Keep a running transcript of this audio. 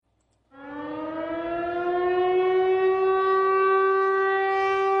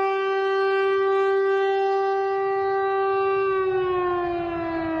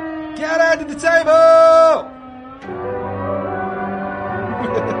under the table!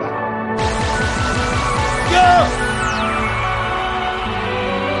 Go!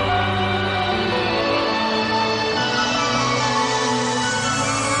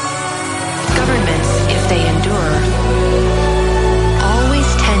 Governments, if they endure, always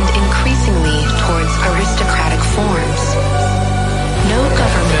tend increasingly towards aristocratic forms. No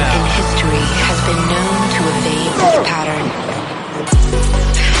government in history has been known to evade this pattern.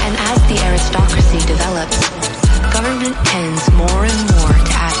 And as the aristocracy develops, government tends more and more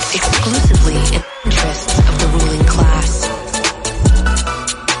to act exclusively in the interests of the ruling class.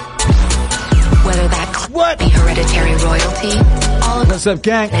 Whether that be hereditary royalty, all of What's up,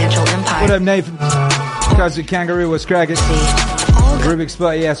 gang? financial empire. What up, Nathan? Cousin Kangaroo, what's cracking? Rubik's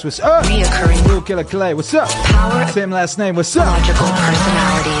Spot, yes, what's up? Reoccurring Real Killer Clay, what's up? power Same last name, what's up? logical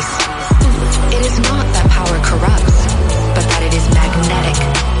personalities. It is not that power corrupts, but that it is magnetic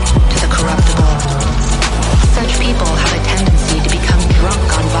to the corruptible. Such people have a tendency to become drunk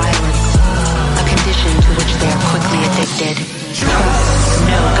on violence, a condition to which they are quickly addicted. Trust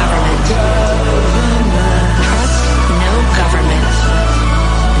no government. Trust no government.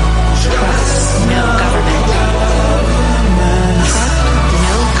 Trust no government. Trust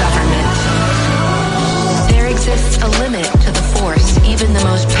no government. There exists a limit to the force even the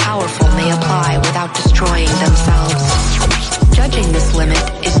most powerful may apply without destroying themselves. Judging this limit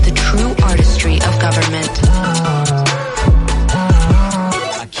is the true artistry of government.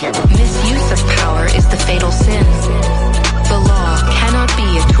 Misuse of power is the fatal sin. The law cannot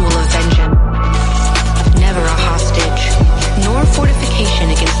be a tool of vengeance, never a hostage, nor fortification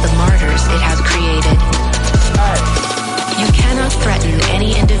against the martyrs it has created. You cannot threaten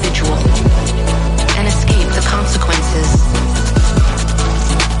any individual and escape the consequences.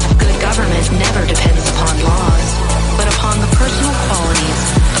 Good government never depends upon laws, but upon the personal qualities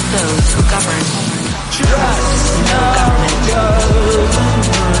of those who govern. Trust no government.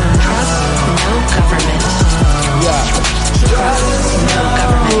 Trust no government. Trust no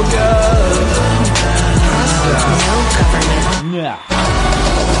government. Trust no government.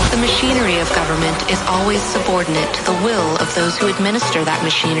 The machinery of government is always subordinate to the will of those who administer that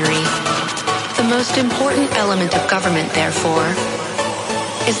machinery. The most important element of government, therefore,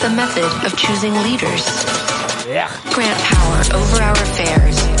 is the method of choosing leaders. Grant power over our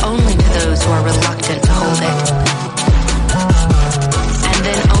affairs only to those who are reluctant to hold it. And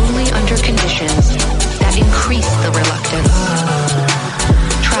then only under conditions that increase the reluctance.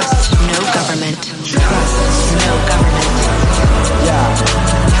 Trust no government. Trust no government. Trust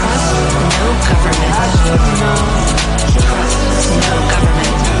no government. Trust no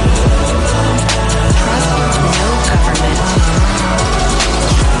government. Trust no government.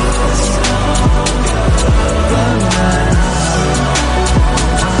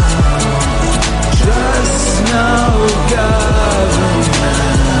 Trust no government.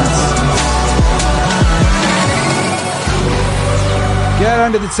 Get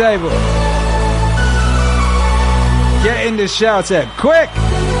under the table. Get in the shelter, quick!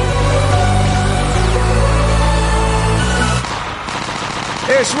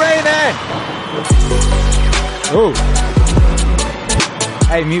 It's raining! Oh.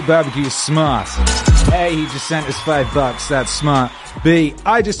 A, Mute Barbecue is smart. A, he just sent us $5. That's smart. B,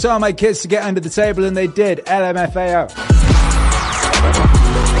 I just told my kids to get under the table and they did. LMFAO.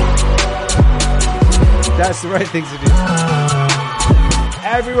 That's the right thing to do.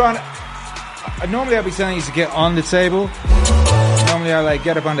 Everyone, normally I'll be telling you to get on the table. Normally I like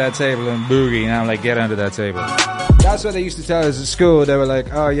get up on that table and boogie, and I'm like get under that table. That's what they used to tell us at school. They were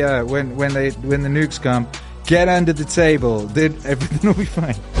like, oh yeah, when the nukes come, get under the table. Everything will be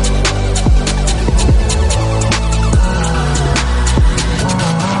fine.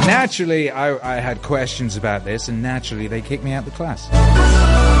 Naturally, I had questions about this, and naturally they kicked me out of the class.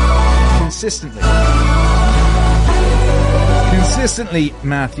 Consistently,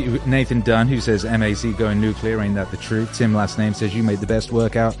 Nathan Dunn, who says MAC going nuclear, ain't that the truth? Tim last name says you made the best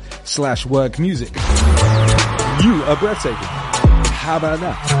workout / work music. You are breathtaking. How about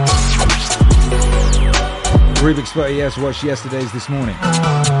that? Rubik's Spot, yes, watched yesterday's this morning.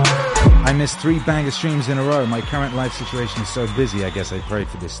 I missed 3 banger streams in a row. My current life situation is so busy. I guess I prayed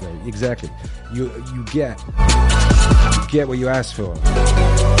for this though. Exactly. You get what you asked for.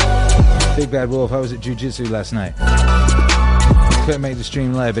 Big Bad Wolf, I was at Jiu-Jitsu last night. Couldn't make the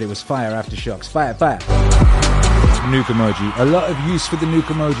stream live, but it was fire aftershocks. Fire. Nuke emoji. A lot of use for the nuke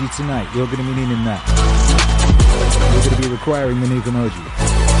emoji tonight. You're going to be needing that. You're going to be requiring the nuke emoji.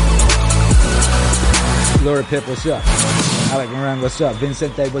 Laura Pip, what's up? Alec Moran, what's up?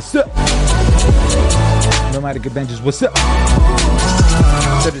 Vincente, what's up? Nomadic Avengers, what's up?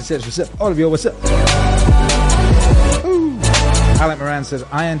 Cedric says, what's up? All of you, what's up? Ooh. Alec Moran says,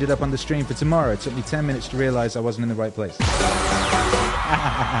 I ended up on the stream for tomorrow. It took me 10 minutes to realize I wasn't in the right place.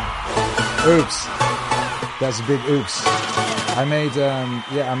 Oops. That's a big oops. I made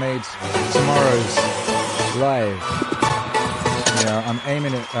tomorrow's live. You know, I'm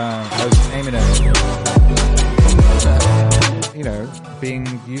aiming at, I was aiming at, you know, being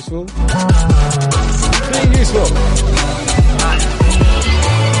useful. Being useful.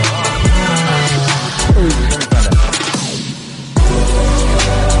 Ooh, let me find out.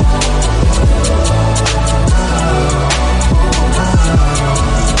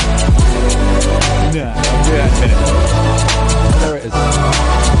 No, I'll do that in a minute. There it is.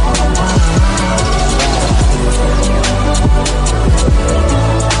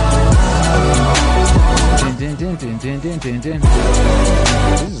 Din, din, din, din, din, din, din.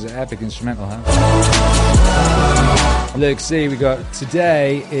 This is an epic instrumental, huh? Look, see, we got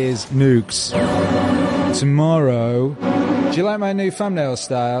today is Nukes. Tomorrow, do you like my new thumbnail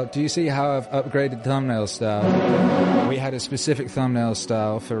style? Do you see how I've upgraded thumbnail style? We had a specific thumbnail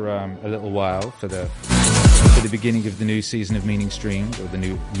style for a little while for the beginning of the new season of Meaningstream, or the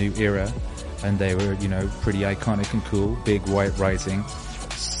new era, and they were, you know, pretty iconic and cool. Big white writing,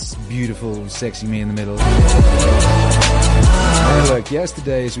 beautiful, sexy me in the middle. And look,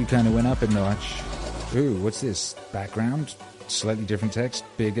 yesterday's we kind of went up a notch. Ooh, what's this? Background, slightly different text,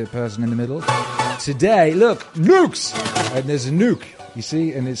 bigger person in the middle. Today, look, nukes! And there's a nuke, you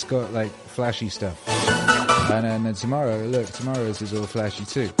see, and it's got like flashy stuff. And then tomorrow, look, tomorrow's is all flashy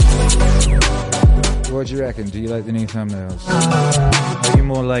too. What do you reckon? Do you like the new thumbnails? Are you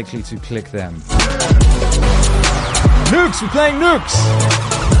more likely to click them? Nukes! We're playing Nukes!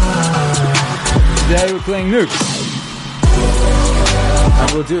 Today we're playing Nukes.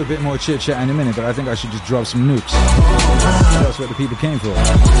 And we'll do a bit more chit-chat in a minute, but I think I should just drop some nukes. That's what the people came for.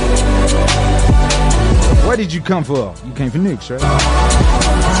 What did you come for? You came for nukes, right?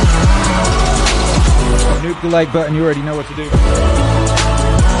 Nuke the like button, you already know what to do.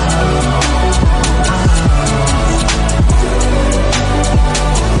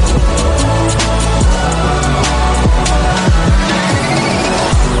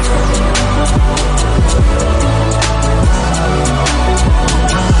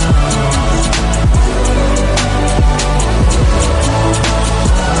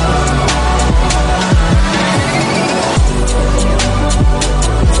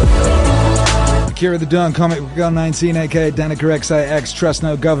 Kira the Dawn, Comic Book Girl 19, aka Danica XIX, Trust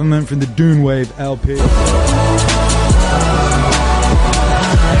No Government from the Dune Wave LP.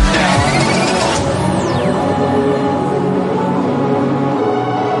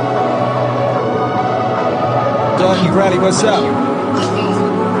 Dalton Bradley, what's up?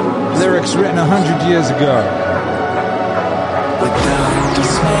 Lyrics written 100 years ago. Without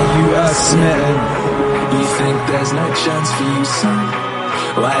dismay, you are smitten. You think there's no chance for you, son?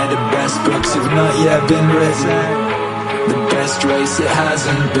 Why the best books have not yet been written? The best race, it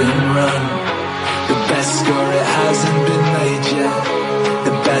hasn't been run. The best score, it hasn't been made yet.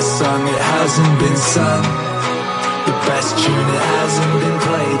 The best song, it hasn't been sung. The best tune, it hasn't been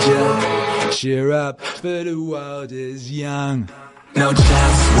played yet. Cheer up, for the world is young. No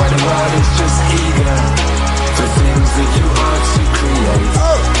chance, when the world is just eager for things that you ought to create.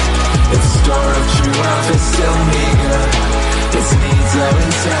 Its store of true wealth is still meager. Its needs are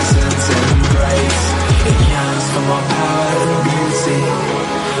incessant and great. It yearns for more power and beauty,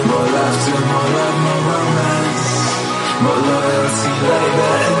 more laughter, more love, more romance, more loyalty,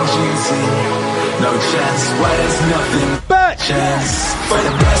 labor and duty. No chance, why there's nothing but chance. For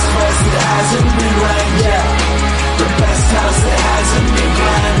the best verse that hasn't been ranked yet, the best house that hasn't been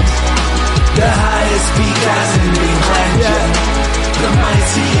planned, the highest peak hasn't been climbed yet, the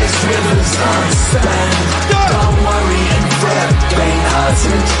mightiest rivers aren't spanned. Don't worry and fret,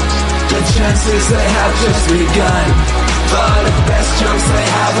 faint-hearted. The chances they have just begun. For the best jokes they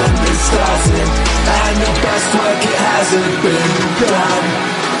haven't been started, and the best work it hasn't been done.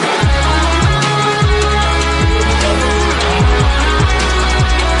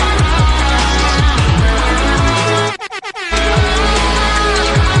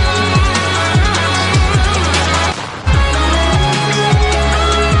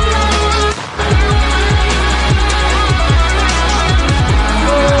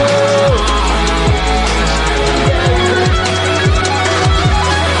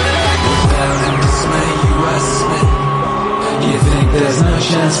 There's no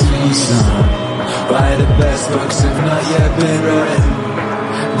chance for you, son. Why the best books have not yet been written?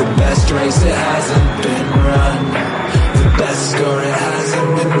 The best race race that hasn't been run, the best story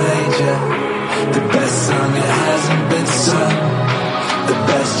hasn't been made yet, the best song that hasn't been sung, the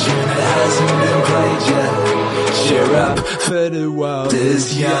best tune that hasn't been played yet. Cheer up, for the world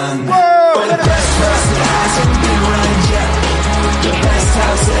is young. For the best house that hasn't been run yet, the best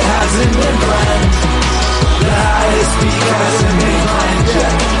house that hasn't been planned, the highest peak hasn't been climbed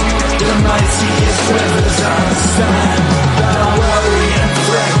yet, the mightiest rivers on the sand. Don't worry and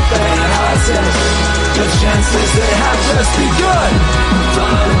fret, faint-hearted, the chances they have just begun.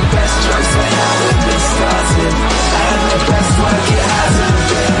 Follow the best jokes that haven't been started, and the best work it hasn't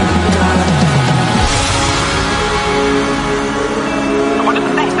been done. One of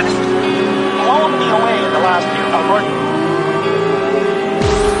the things that has blown me away in the last year, Lord.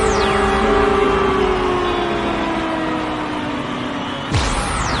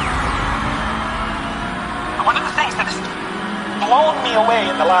 One of the things that has blown me away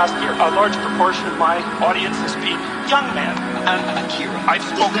in the last year, a large proportion of my audience has been young men. And I've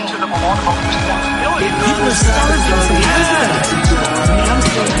spoken to them a lot about responsibility. People are starving for the antidote. The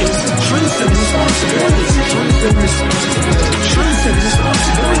antidote is truth and responsibility. Truth and responsibility. Truth and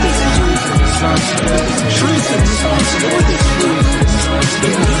responsibility. Truth and responsibility.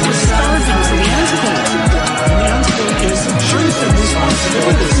 People are starving for the antidote. And the antidote is truth and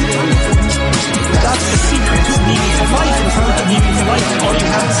responsibility. That's the secret to meaningful life. Without the meaningful life, all you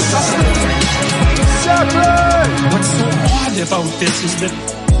have is suffering. What's so odd about this is that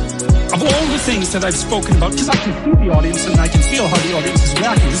of all the things that I've spoken about, because I can see the audience and I can feel how the audience is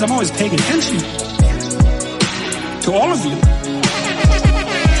reacting, because I'm always paying attention to all of you,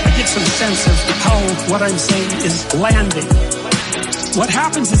 I get some sense of how what I'm saying is landing. What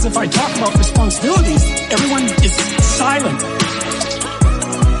happens is if I talk about responsibilities, everyone is silent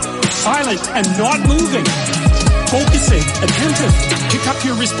and not moving, focusing, attentive. Pick up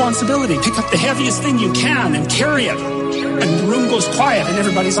your responsibility. Pick up the heaviest thing you can and carry it. And the room goes quiet and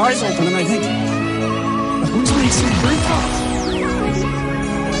everybody's eyes open. And I think, who's makes me break off?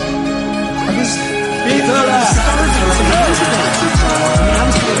 I was starving for the antidote. The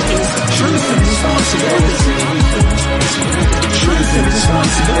antidote is truth and responsibility. Truth and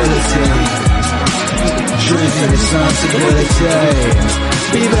responsibility. Truth and responsibility.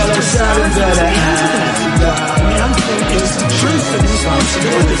 People are starving for the antidote. The antidote is truth and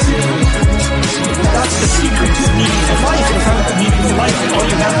responsibility. That's the secret to meaningful life. Without the meaningful life, all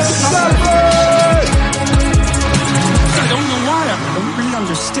you have is suffering. I don't know why. I don't really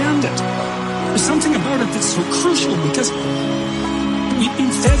understand it. There's something about it that's so crucial because we've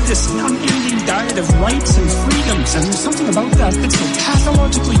been fed this unending diet of rights and freedoms, and there's something about that that's so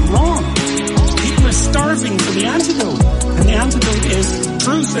pathologically wrong. People are starving for the antidote, and the antidote is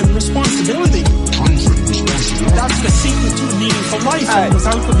truth and responsibility. That's the secret to a meaningful life, and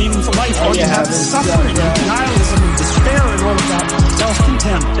without the meaningful life, all you have is suffering and denialism and despair and all of that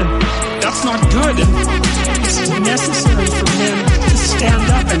self-contempt, and that's not good. And it's necessary for men to stand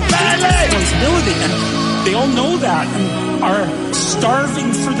up and take responsibility, and they all know that and are starving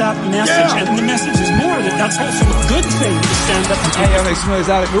for that message. And the message is more that that's also a good thing to stand up and take. Hey, Alex Miller's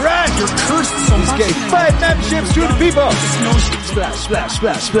Alec Moran. You're cursed so much. Gave 5 memberships to the people. This notion Splash, splash,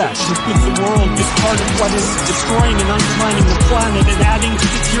 splash, splash. with the world is part of what is destroying and undermining the planet and adding to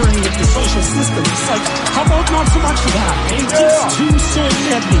the tyranny of the social system. It's like, how about not so much of that? It's too so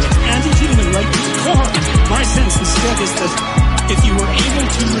deadly. It's anti-human right to the core. My sense instead is that if you were able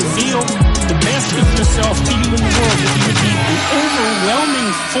to reveal the best of yourself to you in the world, that you would be an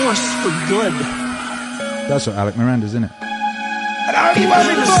overwhelming force for good. That's what Alec Miranda's, isn't it? An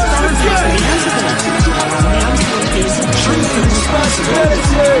overwhelming force for good. The antidote is truth and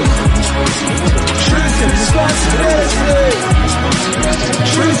responsibility. Truth and responsibility.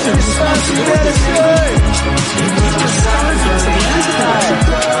 Truth and responsibility. We're starving for the antidote.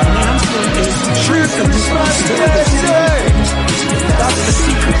 And the antidote is Truth and responsibility. that's the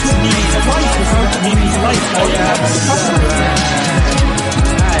secret to meaningful life. Without the meaningful life, all you have is suffering.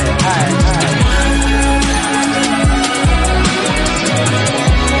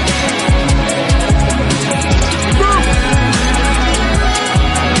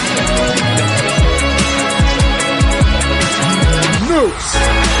 Nukes.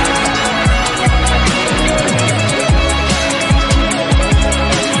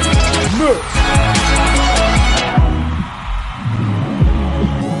 Nukes.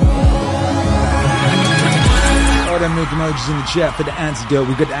 All them nuke emojis in the chat for the antidote.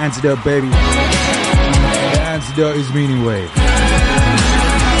 We got the antidote, baby. The antidote is Meaning Wave.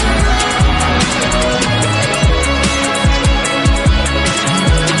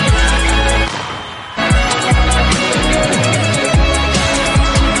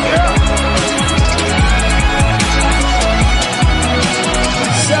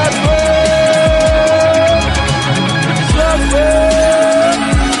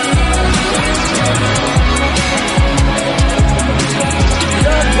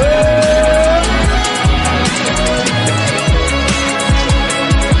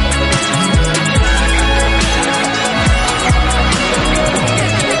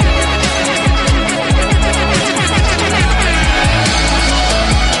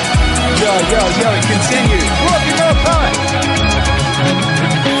 It continues. Walking on poet.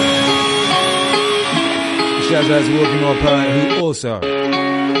 Shout out to Walking on poet, who also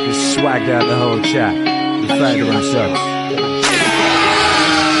just swagged out the whole chat. The fact of himself.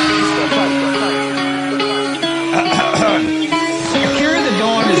 Akira the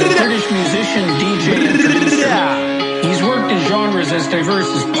Dawn is a British musician, DJ, and producer. He's worked in genres as diverse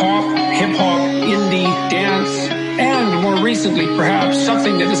as pop, hip-hop, indie, dance, and more recently, perhaps,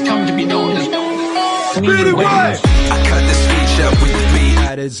 something that has come to be known as new wave. I cut the speech up with the beat.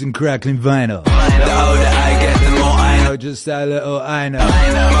 Added some crackling vinyl. The older I get, the more I know. Just a little I know.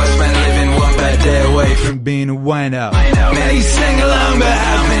 Most men living one bad day away From being a wino. Now you sing along, but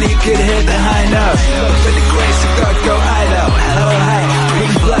how many could hit the high notes? For the grace of God, go hello, hi. We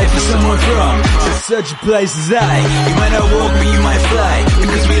can fly for someone from Such a place as I. You might not walk, but you might fly,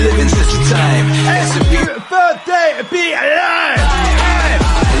 because we live in such a time. It's a beautiful day to be alive.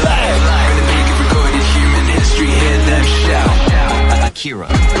 Alive. For the peak of recorded human history, hear them shout. Akira.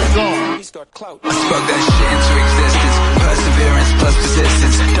 I spoke that shit into existence. Perseverance plus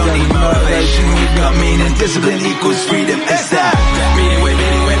persistence. Don't need motivation, we've got meaning. Discipline equals freedom. It's that. Meaning way,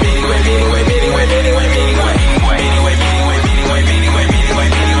 meaning way, meaning way, meaning way, meaning way, meaning way, meaning way. Meaning way, meaning way, meaning way, meaning way,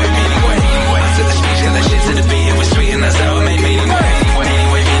 meaning way, meaning way, meaning way. I said the speech, got that shit to the beat. It was sweet and that's how I made meaning way. Meaning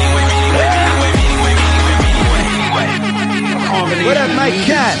way, meaning way, meaning way, meaning way, meaning way, meaning way, meaning way, meaning way. What up, my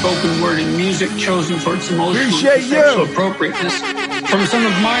cat? Spoken word and music chosen for its emotional and Appreciate you. sexual appropriateness from some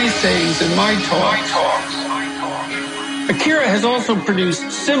of my sayings and my talks. Akira has also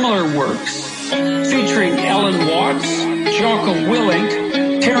produced similar works featuring Ellen Watts, Jocko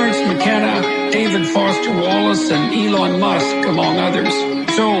Willink, Terrence McKenna, David Foster Wallace, and Elon Musk, among others.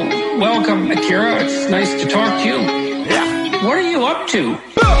 So, welcome, Akira. It's nice to talk to you. Yeah. What are you up to?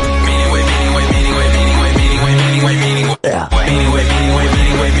 Meaning way, meaning way, meaning way, meaning way, meaning way, meaning way, meaning way. Yeah. Meaning way, meaning way,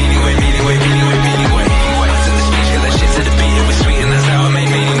 meaning way, meaning way, meaning way, meaning way, meaning way. I said the speech, got that shit to the beat. It was sweet and that's how I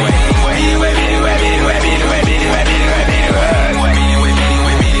made meaning way. Meaning way, meaning way, meaning way, meaning way, meaning way, meaning way, meaning way. Meaning way, meaning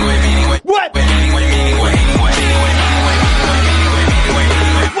way, meaning way, meaning way. What? Meaning way, meaning way, meaning way, meaning way, meaning way, meaning way, meaning way,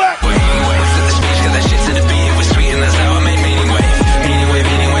 meaning way. What? Meaning way. I said the speech, got that shit to the beat. It was sweet and that's how I made meaning way. Meaning way,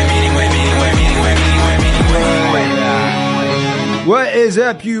 meaning way, meaning way, meaning way, meaning way, meaning way, meaning way, meaning way. What is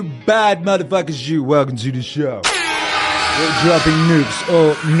up, you bad motherfuckers? You welcome to the show. We're dropping nukes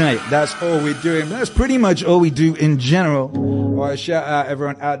all night. That's all we're doing. That's pretty much all we do in general. Alright, shout out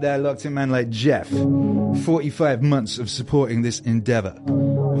everyone out there locked in, man, like Jeff. 45 months of supporting this endeavor.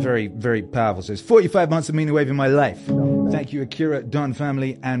 Very, very powerful. So it's 45 months of Meaning Wave in my life. Thank you, Akira, Don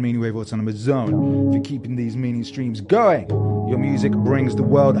Family, and Meaning Wave Autonomous Zone for keeping these meaning streams going. Your music brings the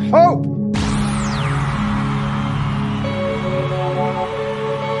world hope.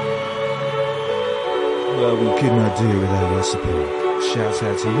 Well, we could not do without your support. Shouts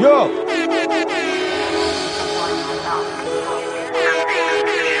out to yo!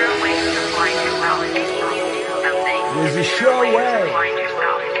 There's a sure way.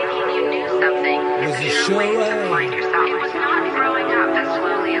 There's a sure way. It's not growing up that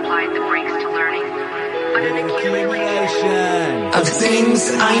slowly applied the brakes to learning, but an Accumulation Of things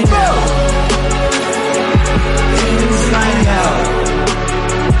I know. Things I know.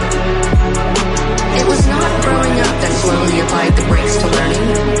 It was not growing up that slowly applied the brakes to learning,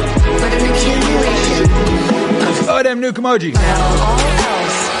 but an accumulation of oh, them nuke emojis. all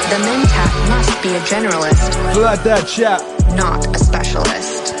else. The mentat must be a generalist, Flood that chat. not a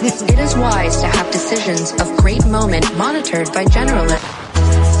specialist. It is wise to have decisions of great moment monitored by generalists.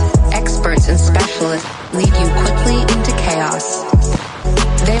 Experts and specialists lead you quickly into chaos.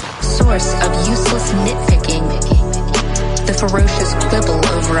 They're the source of useless nitpicking, the ferocious quibble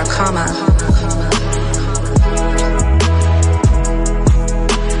over a comma.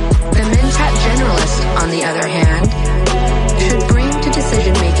 The mentat generalist, on the other hand, should bring to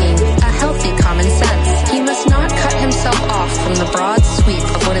decision-making a healthy common sense. He must not cut himself off from the broad sweep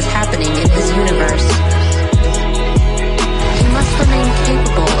of what is happening in his universe. He must remain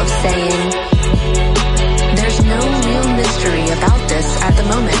capable of saying, there's no real mystery about this at the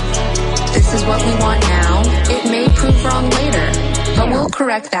moment. This is what we want now. It may prove wrong later, but we'll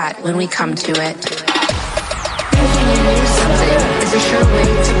correct that when we come to it. Thinking you knew something is a sure way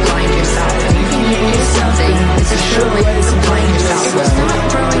to blind yourself. Thinking you knew something is a sure way to blind yourself. It was not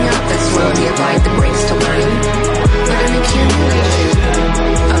growing up that slowly applied the brakes to learning, but an accumulation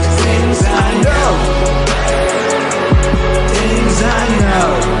of things I know. Things I know.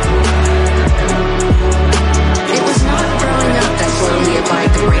 It was not growing up that slowly applied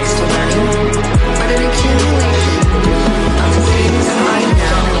the brakes to learning, but an accumulation of things I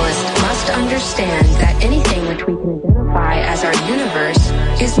know. Journalists must understand that anything which we can identify as our universe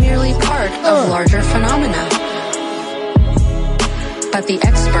is merely part of larger phenomena. But the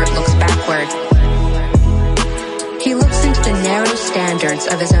expert looks backward. He looks into the narrow standards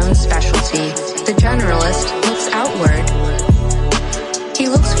of his own specialty. The generalist looks outward. He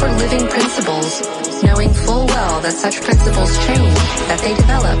looks for living principles, knowing full well that such principles change, that they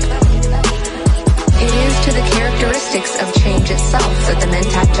develop. It is to the characteristics of change itself that the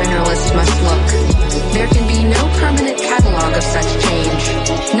Mentat generalist must look. There can be no permanent catalog of such change,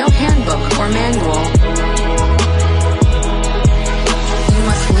 no handbook or manual. You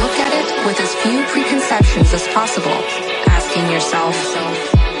must look at it with as few preconceptions as possible, asking yourself,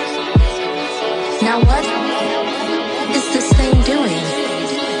 now what is this thing doing?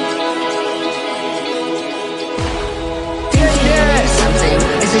 Something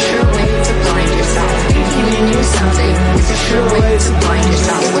is a sure way to blind yourself. Thinking you knew something is a sure way to blind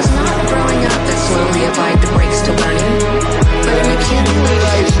yourself. It was not growing up that slowly applied the brakes to learning, but an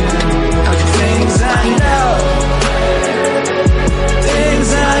accumulation of things I know. Things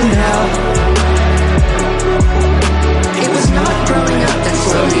I know. It was not growing up that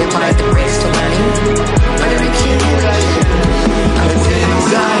slowly applied the brakes to learning, but an accumulation of things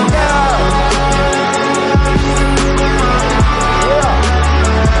I know.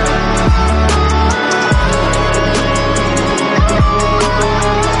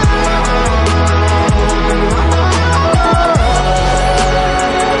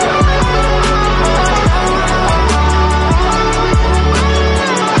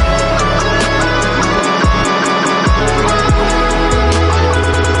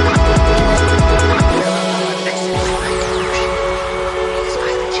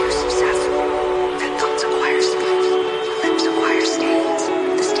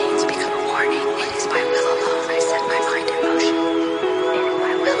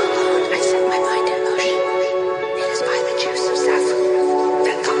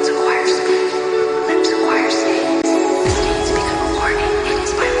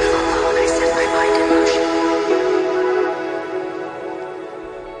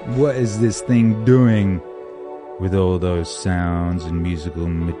 What is this thing doing with all those sounds and musical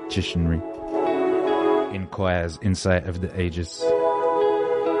magicianry? Inquires Insight of the Ages.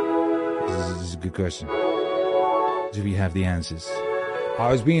 This is a good question. Do we have the answers? I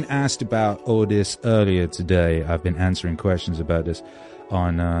was being asked about all this earlier today. I've been answering questions about this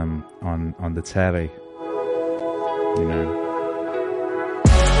on the telly. You know.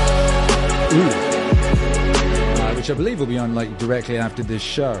 Which I believe will be on like directly after this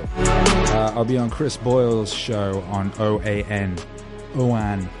show. I'll be on Chris Boyle's show on OAN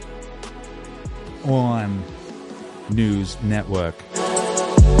News Network.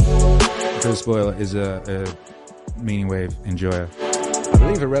 Chris Boyle is a meaning wave enjoyer. I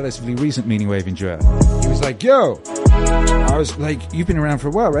believe a relatively recent meaning wave enjoyer. He was like, yo, I was like, you've been around for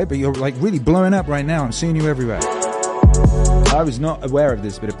a while, right? But you're like really blowing up right now. I'm seeing you everywhere. I was not aware of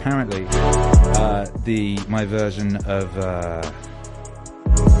this, but apparently my version of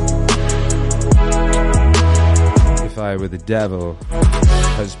If I Were the Devil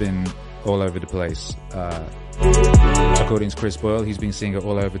has been all over the place. According to Chris Boyle, he's been seeing it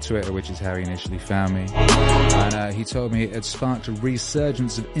all over Twitter, which is how he initially found me. And he told me it sparked a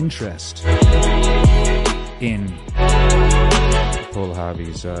resurgence of interest in Paul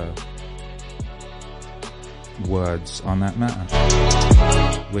Harvey's words on that matter,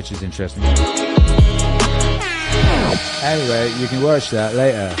 which is interesting. Anyway, you can watch that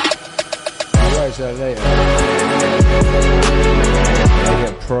later. I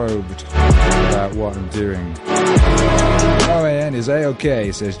get probed about what I'm doing. OAN is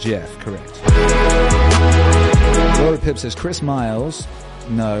A-OK, says Jeff. Correct. Laura Pip says Chris Miles.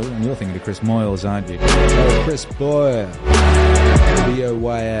 No, and you're thinking of Chris Moyles, aren't you? Oh, Chris Boyle.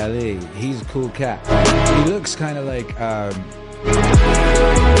 B-O-Y-L-E. He's a cool cat. He looks kind of like,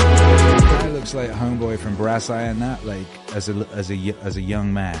 looks like Homeboy from Brass Eye and that, like, as a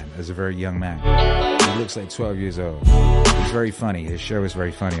young man, as a very young man. He looks like 12 years old. He's very funny. His show is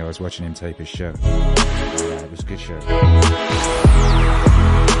very funny. I was watching him tape his show. Yeah, it was a good show.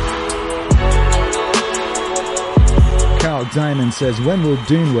 Carl Diamond says, when will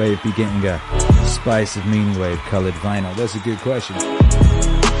Dune Wave be getting a spice of Meaning Wave coloured vinyl? That's a good question.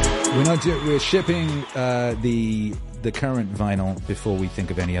 We're shipping the current vinyl before we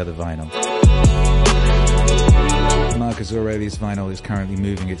think of any other vinyl. Marcus Aurelius vinyl is currently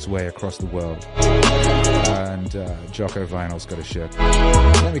moving its way across the world, and Jocko vinyl's got a ship.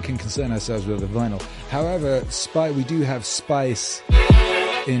 Then we can concern ourselves with the vinyl. However, we do have spice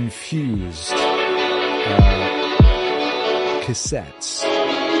infused cassettes.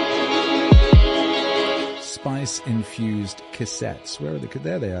 spice-infused cassettes. Where are they?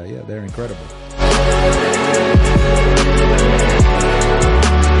 There they are. Yeah, they're incredible.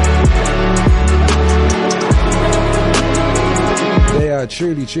 They are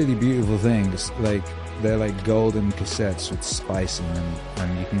truly, truly beautiful things. Like, they're like golden cassettes with spice in them,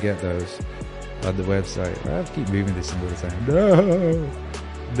 and you can get those on the website. I have to keep moving this all the time.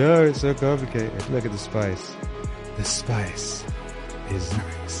 No, it's so complicated. Look at the spice. The spice is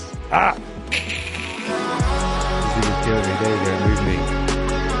nice. Ah! This thing is killing me. There you go, move me.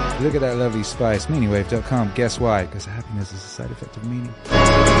 Look at that lovely spice. Meaningwave.com. Guess why? Because happiness is a side effect of meaning.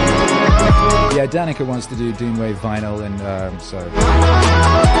 Yeah, Danica wants to do Doomwave vinyl, and so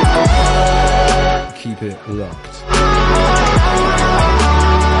keep it locked.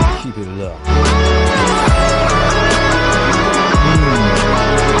 Keep it locked.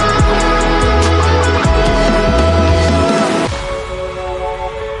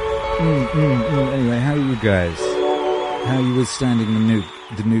 Anyway, how are you guys? How are you withstanding the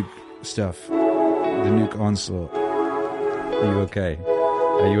nuke stuff? The nuke onslaught? Are you okay?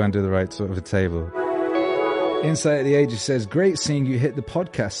 Are you under the right sort of a table? Insight of the Ages says, great seeing you hit the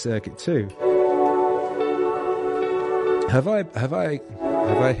podcast circuit too. Have I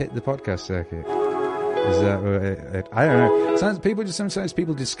hit the podcast circuit? Is that I don't know. Sometimes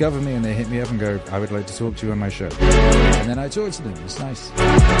people discover me and they hit me up and go, I would like to talk to you on my show. And then I talk to them. It's nice.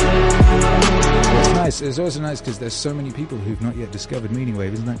 It's nice. It's also nice because there's so many people who've not yet discovered Meaning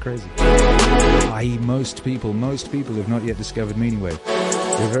Wave. Isn't that crazy? I.e. most people have not yet discovered Meaning Wave.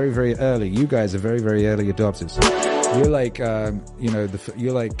 They're very, very early. You guys are very, very early adopters. You're like,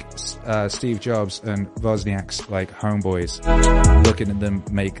 you're like Steve Jobs and Wozniak's like homeboys, looking at them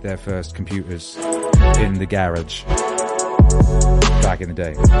make their first computers in the garage back in the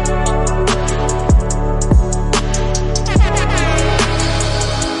day.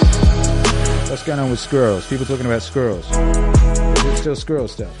 What's going on with squirrels? People talking about squirrels. Is it still squirrel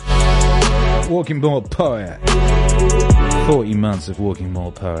stuff? Walking More Poet. 40 months of Walking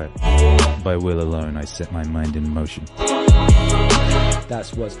More Poet. By will alone, I set my mind in motion.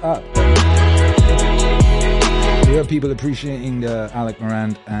 That's what's up. We have people appreciating Alec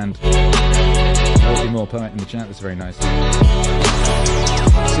Morand and Walking More Poet in the chat. That's very nice.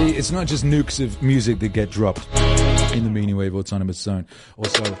 See, it's not just nukes of music that get dropped in the Meaning Wave Autonomous Zone.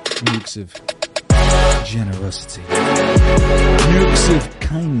 Also, nukes of generosity, nukes of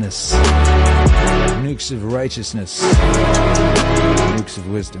kindness, nukes of righteousness, nukes of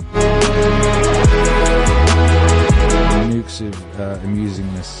wisdom, nukes of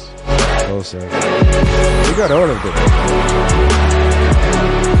amusingness. Also, we got all of them.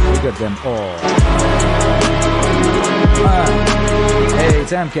 We got them all. Hey,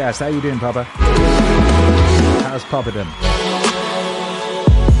 it's Amcast. How you doing, Papa? How's Papa done?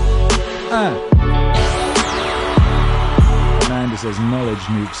 Amanda says knowledge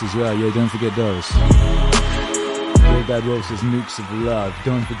nukes as well. Yeah, don't forget those. Very Bad Wolf says nukes of love.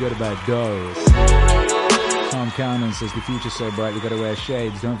 Don't forget about those. Tom Cowman says the future's so bright we gotta wear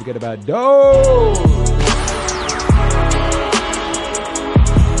shades. Don't forget about those.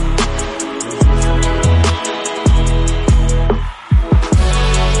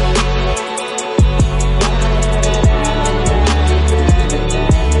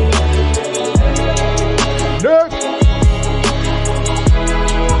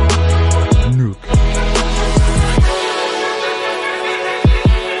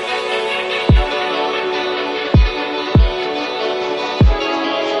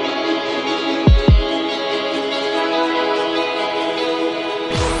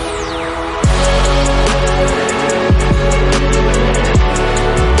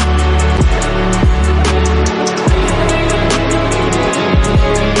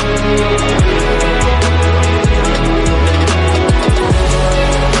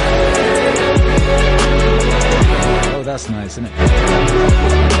 That's nice, isn't it?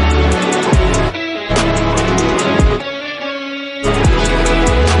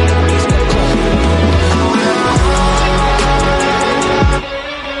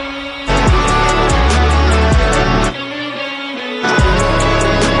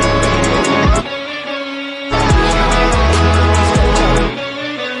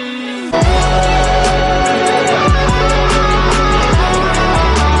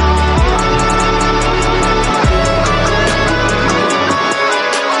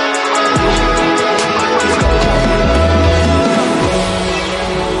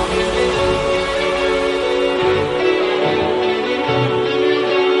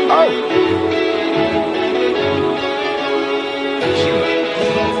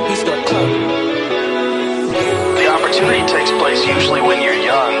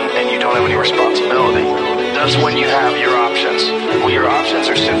 That's when you have your options. Well, your options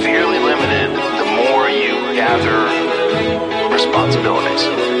are severely limited the more you gather responsibilities.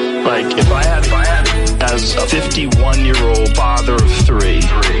 Like, if I had, as a 51-year-old father of three,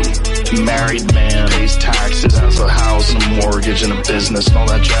 married man, pays taxes, has a house and a mortgage and a business and all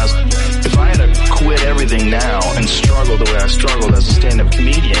that jazz. If I had to quit everything now and struggle the way I struggled as a stand-up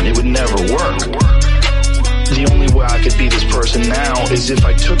comedian, it would never work. The only way I could be this person now is if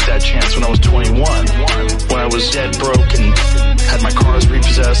I took that chance when I was 21, when I was dead broke and had my cars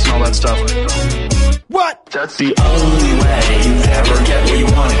repossessed and all that stuff. What? That's the only way you ever get where you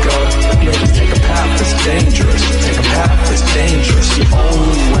want to go. You have to take a path that's dangerous. Take a path that's dangerous. The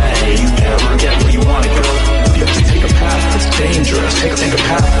only way you ever get where you want to go. You have to take a path that's dangerous. Take a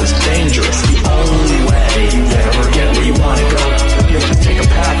path that's dangerous. The only way you ever get where you want to go. You have to take a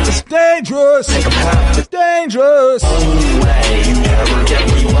path that's dangerous. Take a path that's dangerous. The only way you ever get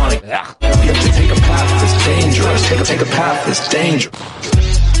where you want to go. You have to take a path that's dangerous. Take a path that's dangerous.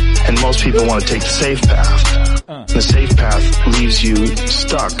 And most people want to take the safe path. The safe path leaves you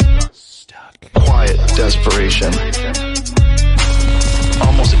stuck. Quiet desperation.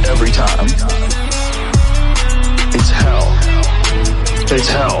 Almost every time. It's hell. It's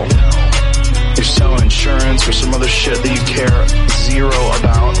hell. You're selling insurance or some other shit that you care zero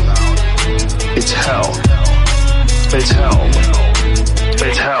about. It's hell. It's hell.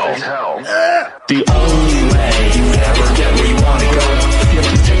 It's hell. The only way you ever get where you want to go. You have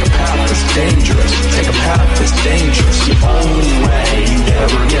to take a path that's dangerous. Take a path that's dangerous. The only way you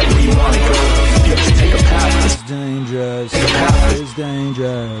ever get where you want to go. You have to take a path that's dangerous. Take a path that's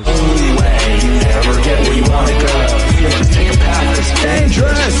dangerous. The only way you ever get where you want to go. You have to take a path that's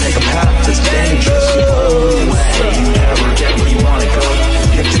dangerous. Take a path that's dangerous. The only way you ever get where you want to go.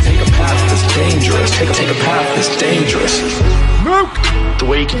 You have to take a path that's dangerous. Take a path that's dangerous. Nuke! The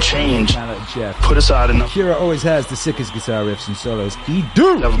way you can change. Put aside enough. Kira always has the sickest guitar riffs and solos. He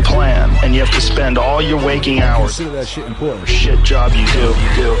do have a plan, and you have to spend all your waking hours. Consider that shit important. Shit job you do.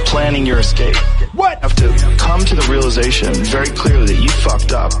 Planning your escape. What? You have to come to the realization very clearly that you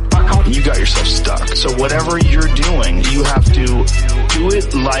fucked up. You got yourself stuck. So whatever you're doing, you have to do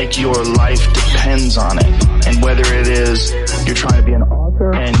it like your life depends on it. And whether it is you're trying to be an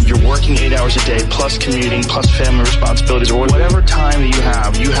author and you're working 8 hours a day plus commuting plus family responsibilities or whatever time that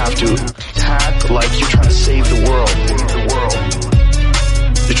you have to act like you're trying to save the world.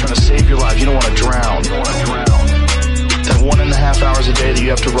 You're trying to save your life. You don't want to drown. That 1.5 hours a day that you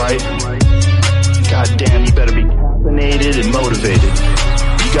have to write, god damn, you better be caffeinated and motivated.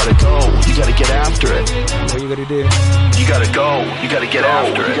 You gotta go. You gotta get after it. What you gotta do? You gotta go. You gotta get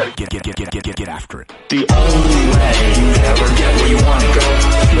after it. Get after it. The only way you ever get where you want to go.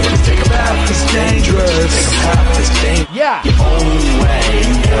 You have to take a path that's dangerous. Take a path that's dangerous. Yeah. The only way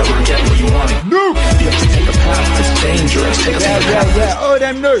you ever get where you want to go. Nuke. You have to take a path that's dangerous. Take a path. Yeah. Oh,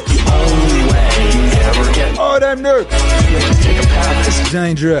 them nukes. The only way you ever get. Oh, them nukes. You have to take a path that's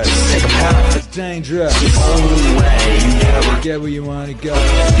dangerous. Take a path that's dangerous. The only way you ever get where you want to go.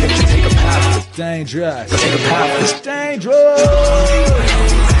 You have to take a path that's dangerous. Take a path that's dangerous.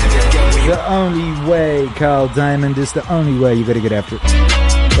 The only way, Carl Diamond, is the only way. You gotta get after it.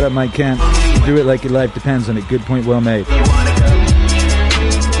 What up, Mike Kent? Do it like your life depends on it. Good point, well made.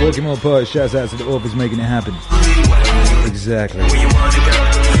 Working more poets. Shouts out to the authors making it happen. Exactly.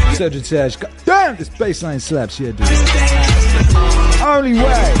 Sergeant Sash. Damn, this bassline slaps. Yeah, dude. Only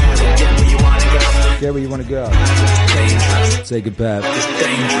way. Get where you want to go. Say good path.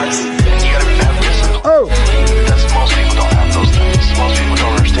 Oh! That's most people don't have those things. Most people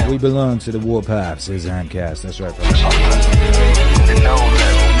don't understand. We belong to the warpath, says Amcast. That's right, brother. To know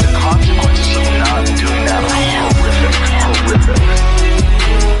that the consequences of not doing that are horrific.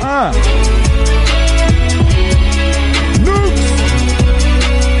 Nukes!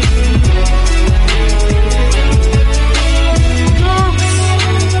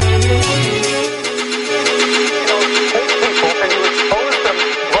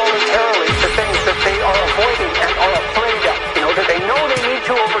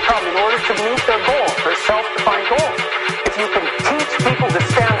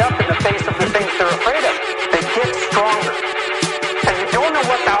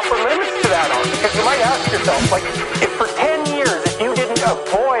 Like, if for 10 years, if you didn't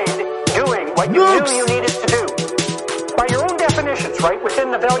avoid doing what you knew you needed to do, by your own definitions, right,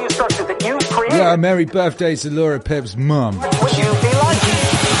 within the value structure that you created... Yeah, merry birthday to Laura Pep's mum. What would you be like?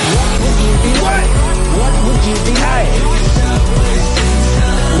 What would you be like? What would you be like?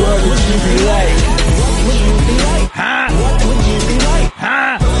 What would you be like? Huh? What would you be like?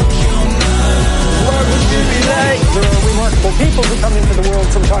 Huh? What would you be like? There are remarkable people who come into the world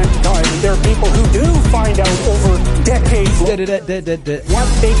from time to time, and there are people who do find out what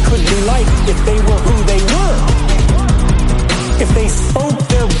they could be like if they were who they were. If they spoke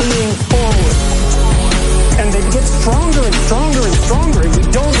their being forward. And they'd get stronger and stronger and stronger. We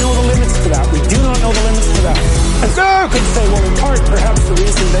don't know the limits to that. We do not know the limits to that. And so you could say, well, in part, perhaps the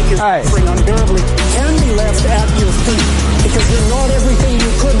reason that you're suffering unbearably can be left at your feet. Because you're not everything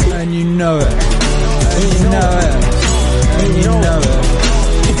you could be. And you know it. And you know it. And you know it.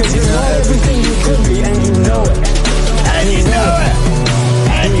 Because you're not everything you could be, and you know it. And you know it.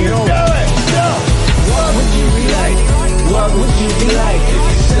 And you know it. So, what would you be like? What would you be like if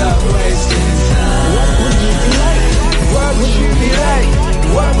you stopped wasting time? What would you be like? What would you be like?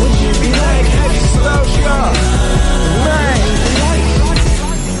 What would you be like if you slowed your mind?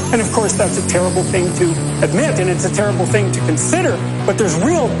 And of course, that's a terrible thing to admit, and it's a terrible thing to consider, but there's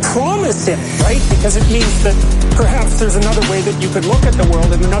real promise in it, right? Because it means that perhaps there's another way that you could look at the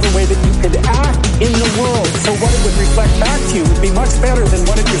world and another way that you could act in the world. So what it would reflect back to you would be much better than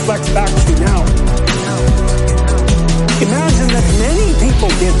what it reflects back to you now. Imagine that many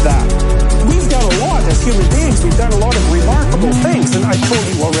people did that. We've done a lot as human beings. We've done a lot of remarkable things, and I told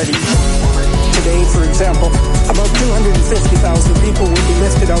you already. Today, for example, about 250,000 people will be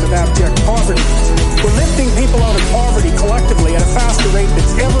lifted out of abject poverty. We're lifting people out of poverty collectively at a faster rate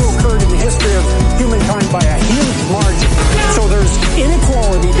that's ever occurred in the history of humankind by a huge margin. So there's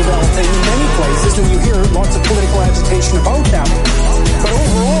inequality developing in many places, and you hear lots of political agitation about that. But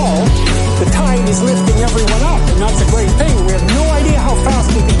overall, the tide is lifting everyone up, and that's a great thing. We have no idea how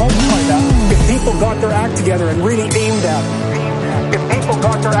fast we can multiply that if people got their act together and really aimed at it. If people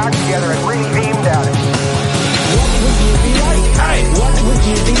got their act together and really aimed at it. What would you be like? Hey, what would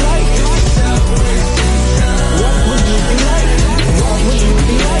you be like? What would you be like? What would you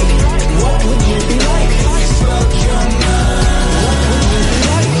be like? What would you be like? What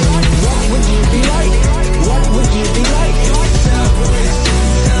would you be like? What would you be like? What would you be like?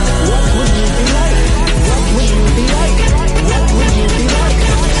 What would you be like? What would you be like? What would you be like?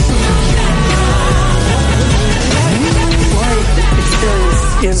 My experience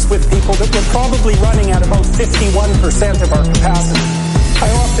is with people that we're probably running at about 51% of our capacity. I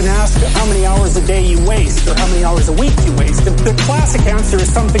often ask how many hours a day you waste or how many hours a week you waste. The classic answer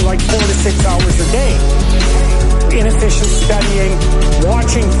is something like 4 to 6 hours a day. Inefficient studying,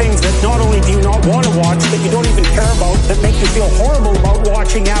 watching things that not only do you not want to watch, that you don't even care about, that make you feel horrible about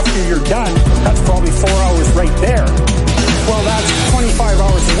watching after you're done. That's probably 4 hours right there. Well, that's 25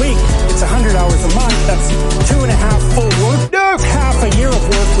 hours a week. It's 100 hours a month. That's 2.5 full work. Half a year of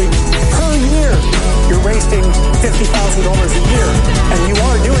work week per year. You're wasting $50,000 a year. And you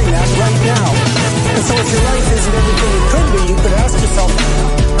are doing that right now. And so if your life isn't everything it could be, you could ask yourself,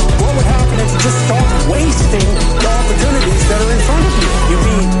 what would happen if you just stopped wasting the opportunities that are in front of you? You'd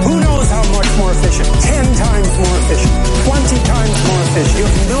be, who knows how much more efficient? 10 times more efficient. 20 times more efficient. You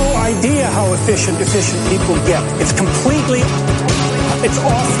have no idea how efficient people get. It's completely, it's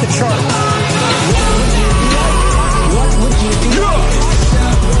off the chart. What would you be like? What would you be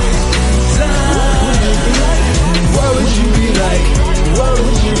like? What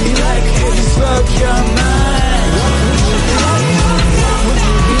would you be like if you spoke your mind? What would you be like?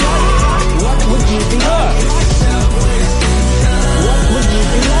 What would you be like? What would you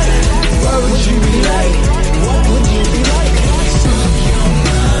be like? What would you be like? What would you be like? What would you be like?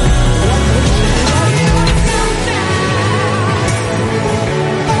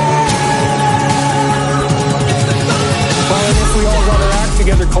 Well, and if we all got our act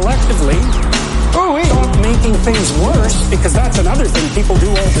together collectively, stop making things worse, because that's another thing people do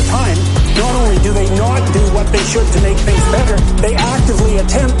all the time. Not only do they not do what they should to make things better, they actively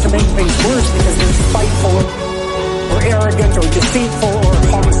attempt to make things worse because they're spiteful or arrogant or deceitful or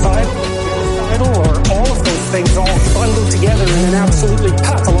homicidal or all of those things all bundled together in an absolutely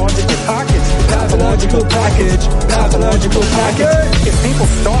pathological package. Pathological package. Pathological package. If people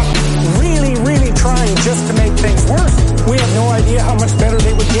stop really, really trying just to make things worse, we have no idea how much better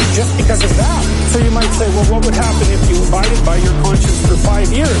they would get just because of that. So you might say, well, what would happen if you abided by your conscience for 5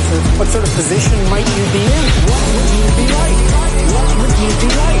 years? Or what sort of position might you be in? What would you be like? What would you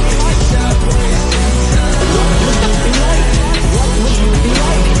be like? What would you be like? What would you be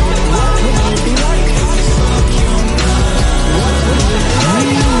like? What would you be like? What would you be like? What would you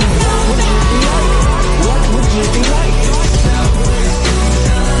be like? What would you be like? What would you be like? What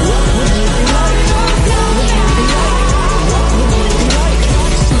would you be like? What would you be like?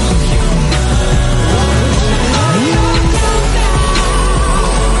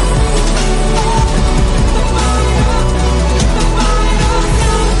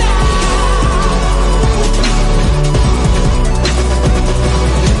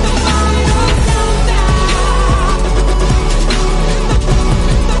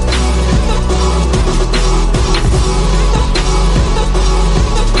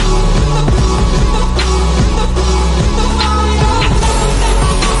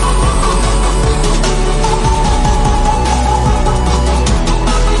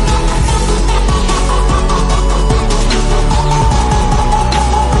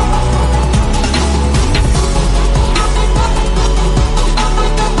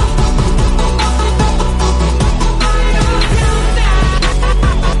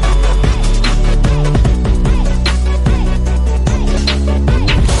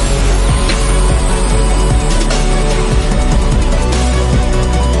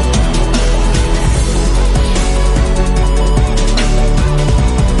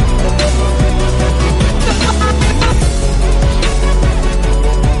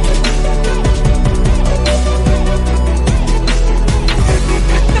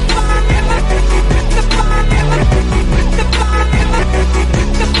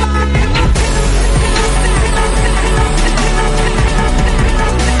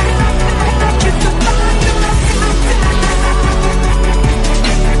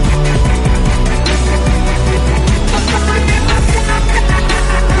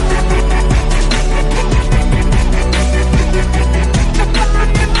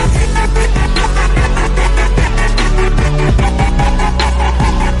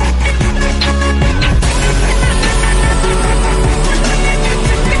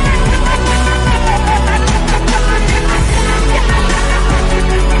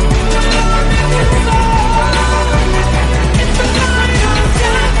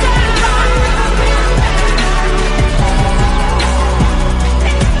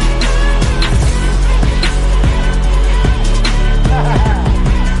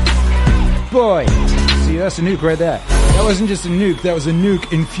 That's a nuke right there. That wasn't just a nuke, that was a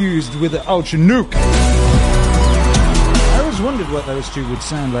nuke infused with an ultra nuke. I always wondered what those two would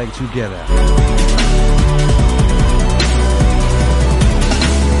sound like together.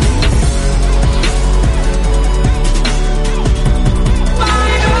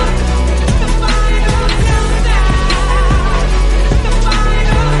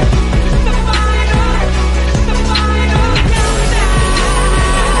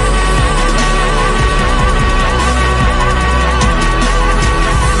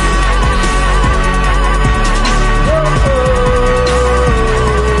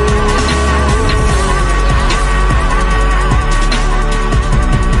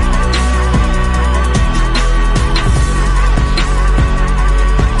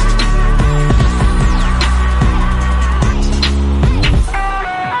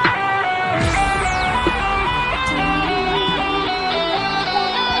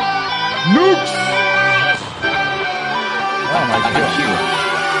 Nukes! Oh my god.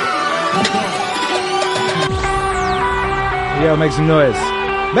 Yo, make some noise.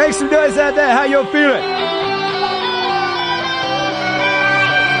 Make some noise out there. How y'all feeling?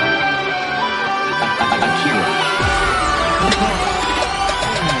 I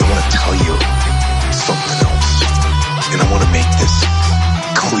want to tell you something else. And I want to make this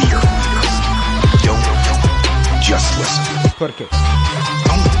clear. Don't just listen. ¿Por qué?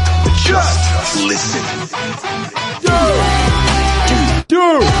 Just listen.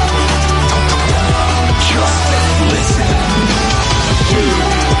 Do. Just listen.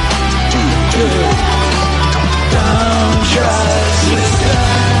 Don't just listen.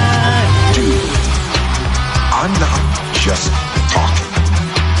 Dude, I'm not just talking.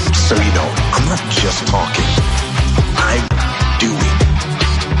 So you know, I'm not just talking. I'm doing.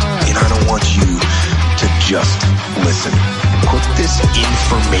 And I don't want you to just listen. Put this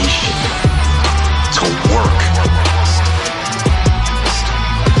information to work.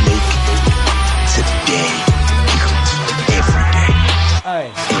 Make today count. Every day. Aye.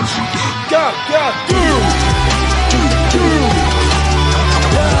 Every day. Go. Do.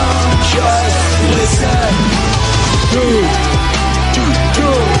 Don't just listen. Do.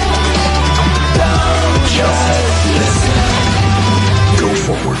 Don't just listen. Go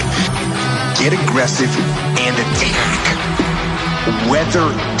forward. Get aggressive and attack. Whether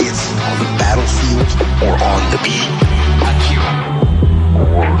it's on the battlefield or on the beat,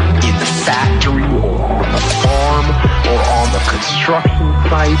 or in the factory, or on the farm, or on the construction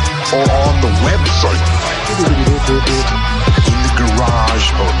site, or on the website, in the garage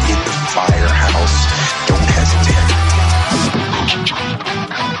or in the firehouse, don't hesitate.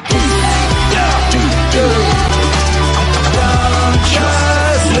 Don't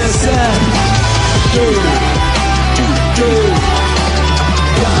just listen. Don't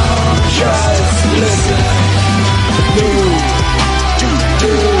just listen.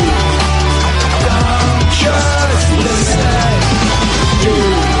 Don't just listen.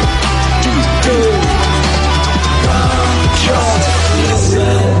 Don't just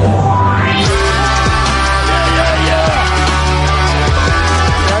listen.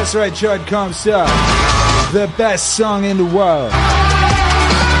 That's right, Chud comes up. The best song in the world.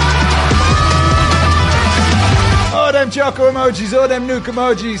 All them Jocko emojis, all them Nuke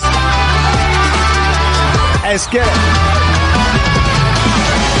emojis. Let's get it.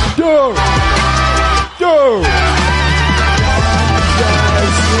 Do.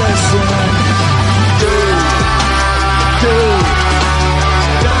 Just listen. Do.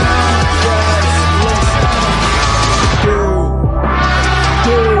 Don't just listen. Do.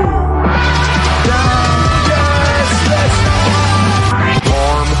 Don't just listen.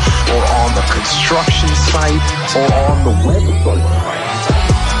 Farm or on the construction site or on the website,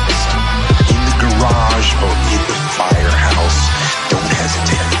 in the garage or in the firehouse, don't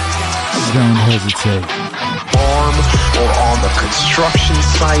hesitate. Don't hesitate. Farm or on the construction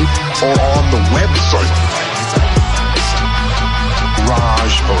site or on the website,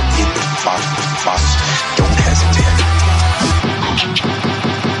 garage or in the bus, don't hesitate.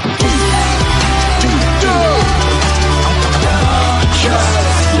 Don't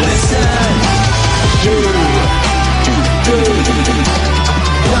just listen. Don't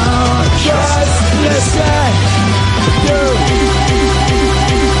just listen.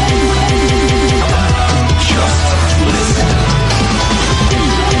 Just listen.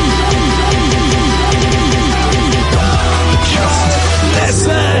 Just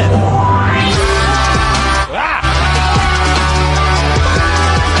listen.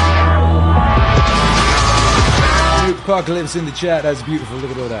 Apocalypse in the chat, that's beautiful. Look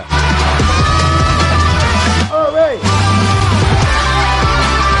at all that. All right.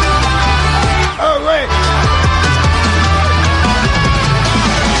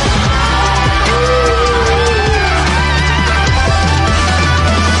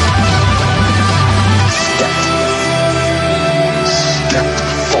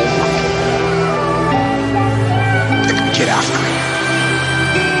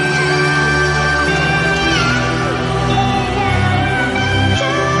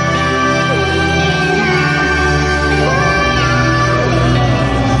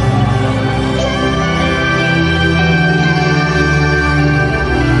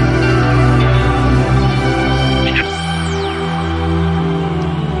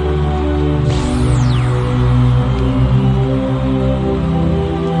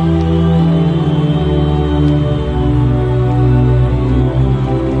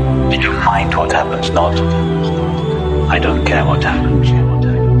 not, I don't care what happens.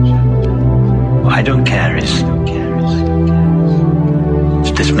 I don't care is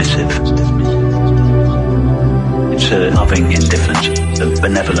it's dismissive. It's a loving indifference, a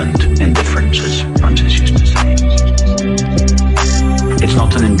benevolent indifference, as Francis used to say. It's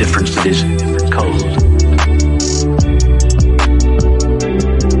not an indifference that is cold.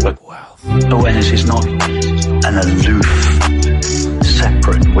 But awareness is not an aloof,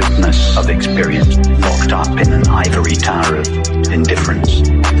 separate witness of experience locked up in an ivory tower of indifference.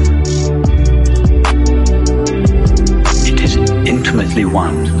 It is intimately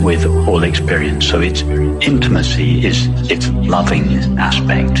one with all experience, so its intimacy is its loving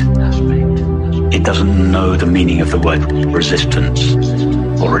aspect. It doesn't know the meaning of the word resistance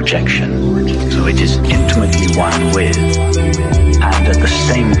or rejection, so it is intimately one with, and at the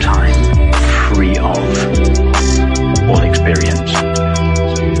same time free of all experience.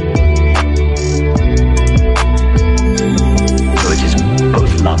 So it is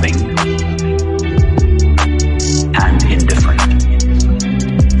both loving and indifferent.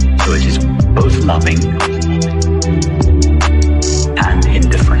 So it is both loving and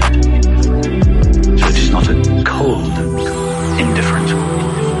indifferent. So it is not a cold indifference.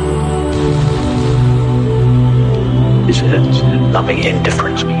 It's a loving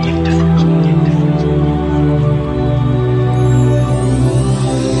indifference.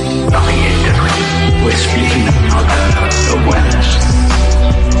 We're speaking about awareness.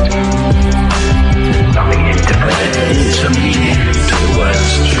 Loving indifference. There is a meaning to the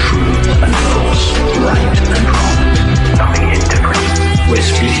words true and false, right and wrong. Loving indifference. We're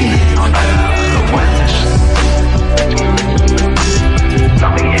speaking about awareness.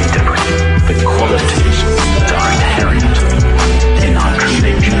 Loving indifference. The qualities that are inherent in our true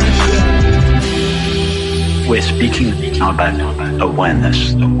nature. We're speaking about awareness.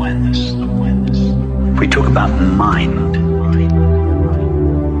 We talk about mind.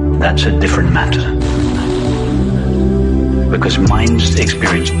 That's a different matter. Because mind's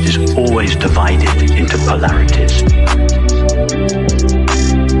experience is always divided into polarities.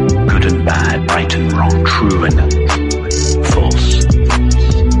 Good and bad, right and wrong, true and false.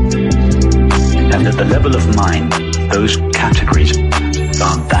 And at the level of mind, those categories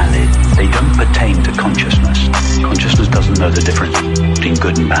are valid. They don't pertain to consciousness. Consciousness doesn't know the difference between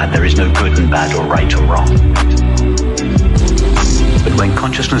good and bad. There is no good and bad or right or wrong. But when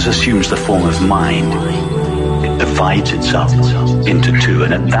consciousness assumes the form of mind, it divides itself into two,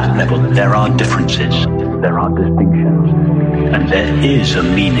 and at that level there are differences, there are distinctions, and there is a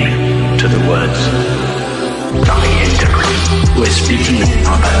meaning to the words loving indifference. We're speaking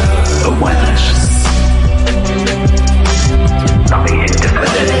about awareness. Loving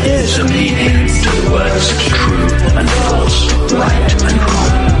indifference. There is a meaning to the words true and false, right and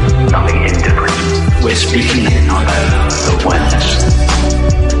wrong. Loving indifference. We're speaking about awareness.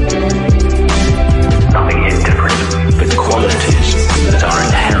 Loving indifference. The qualities that are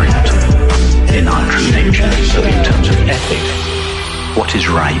inherent in our true nature. So in terms of ethics, what is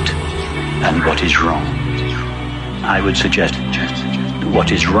right and what is wrong? I would suggest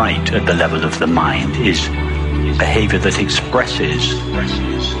what is right at the level of the mind is behavior that expresses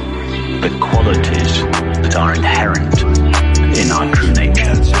the qualities that are inherent in our true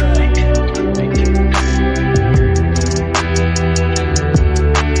nature.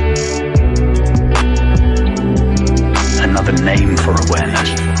 Another name for awareness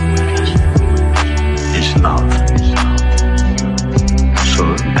is love. So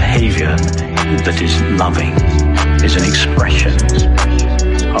behavior that is loving is an expression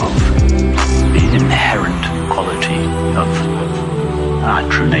of the inherent quality of our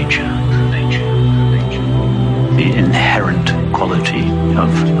true nature. The inherent quality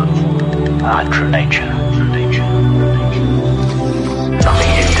of our true nature.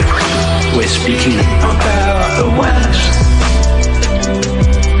 Loving indifference. We're speaking about awareness.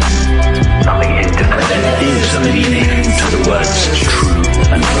 Loving indifference. There is a meaning to the words true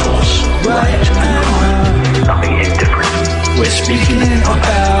and false, right and wrong. Loving indifference. We're speaking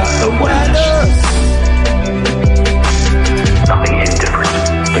about awareness. Loving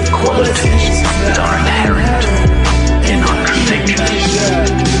indifference. The qualities that are inherent in our true nature.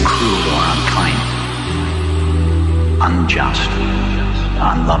 Cruel or unkind, unjust,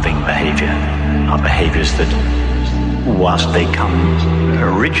 unloving behavior are behaviors that, whilst they come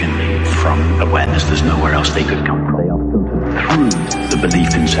originally from awareness, there's nowhere else they could come from. They are filtered through the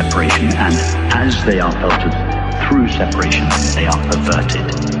belief in separation, and as they are filtered through separation, they are perverted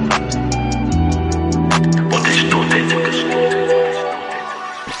or distorted.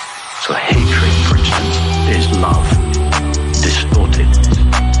 So hatred, for instance, is love distorted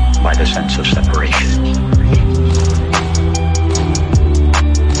by the sense of of separation.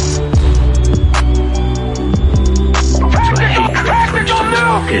 So hatred, for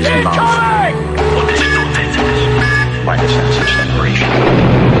instance, is love, or distorted by the sense of separation.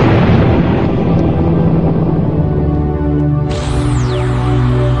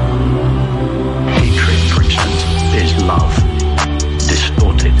 Love,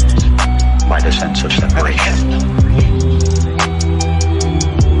 distorted by the sense of separation.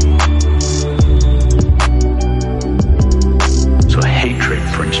 So hatred,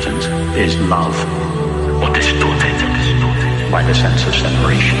 for instance, is love, or distorted by the sense of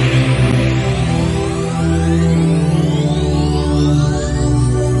separation.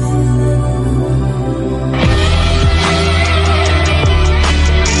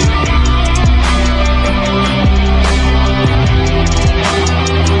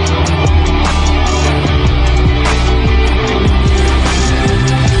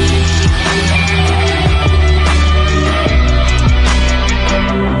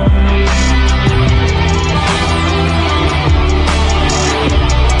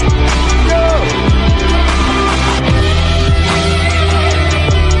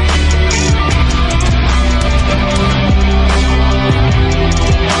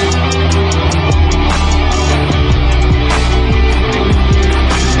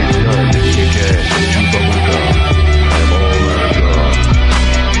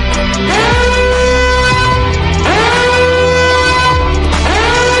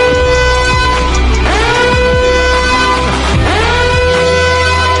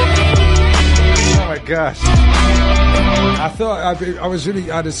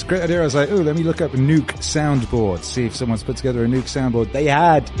 I had this great idea. I was like, oh, let me look up a Nuke soundboard, see if someone's put together a Nuke soundboard. They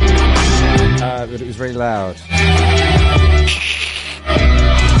had, but it was very loud.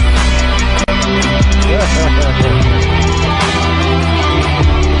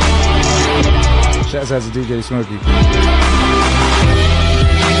 Shouts out to DJ Smokey.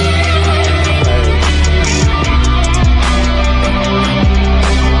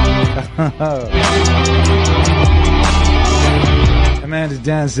 Amanda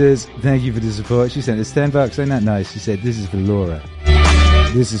Dan says, thank you for the support. She sent us $10. Ain't that nice? She said, this is for Laura.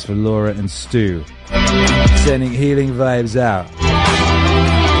 This is for Laura and Stu. Sending healing vibes out.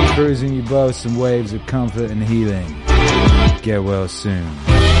 Cruising you both some waves of comfort and healing. Get well soon.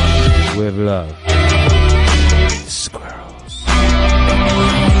 With love. The squirrels.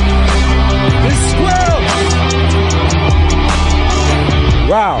 The squirrels!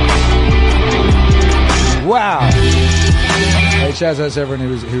 Wow. Wow. Hey, shout out to everyone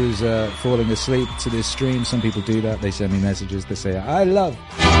who's falling asleep to this stream. Some people do that. They send me messages. They say, I love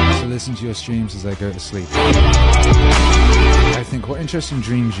to listen to your streams as I go to sleep. I think, what interesting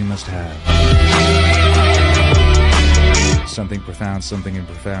dreams you must have. Something profound, something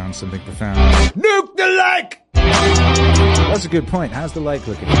improfound, something profound. Nuke the like! That's a good point. How's the like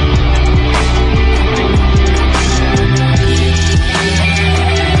looking?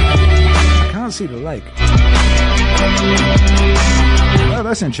 I can't see the like. Oh,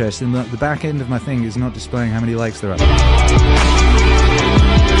 that's interesting. The back end of my thing is not displaying how many likes there are.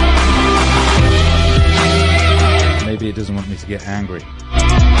 Maybe it doesn't want me to get angry.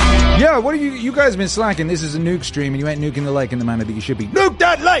 Yeah, what have you guys been slacking? This is a Nuke stream and you ain't nuking the like in the manner that you should be. Nuke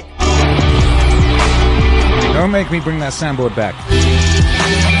that like! Don't make me bring that soundboard back.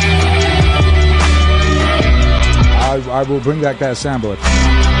 I will bring back that soundboard.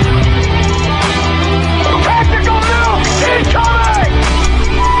 Tactical nuke incoming!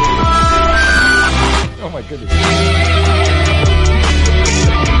 Oh my goodness.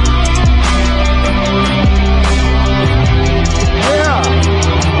 Yeah!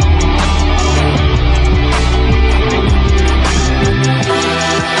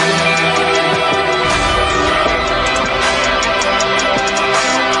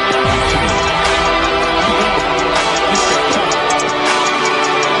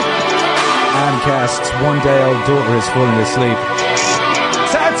 Cast's one-day-old daughter is falling asleep.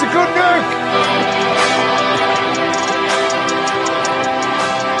 Tactical nuke!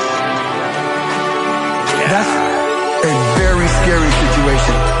 That's a very scary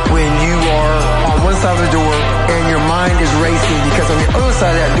situation when you are on one side of the door and your mind is racing because on the other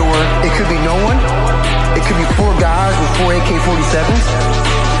side of that door, it could be no one. It could be 4 guys with 4 AK-47s.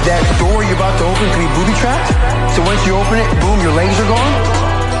 That door you're about to open could be booby-trapped. So once you open it, boom, your legs are gone.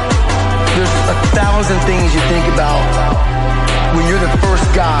 There's 1,000 things you think about when you're the first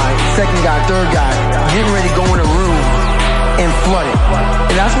guy, second guy, third guy, getting ready to go in a room and flood it.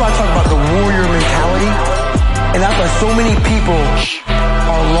 And that's why I talk about the warrior mentality. And that's why so many people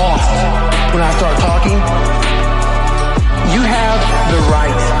are lost when I start talking. You have the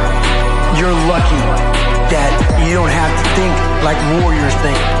right. you're lucky that you don't have to think like warriors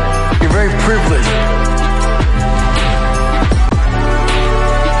think. You're very privileged.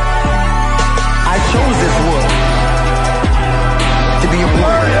 I chose this world to be a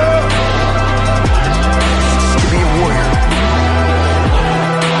warrior. To be a warrior.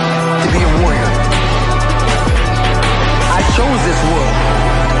 To be a warrior. I chose this world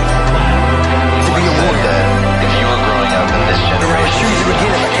to be a warrior. If you were growing up in this generation, I would choose it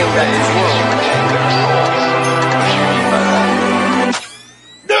again if I came back to this world.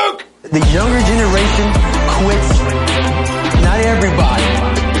 Nuke! The younger generation quits. Not everybody.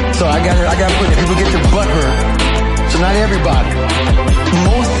 So I gotta put it. People get their butt hurt. So not everybody.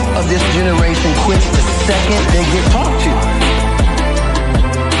 Most of this generation quits the second they get talked to.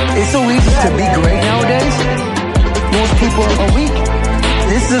 It's so easy to be great nowadays. Most people are weak.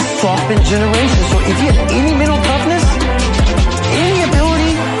 This is a softened generation. So if you have any mental toughness, any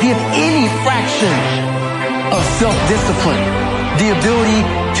ability, if you have any fraction of self-discipline, the ability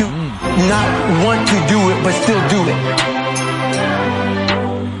to not want to do it but still do it.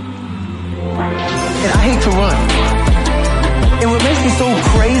 And I hate to run. And what makes me so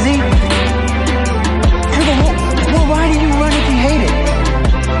crazy, people go, well, why do you run if you hate it?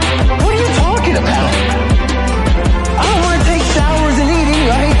 What are you talking about? I don't want to take showers and eat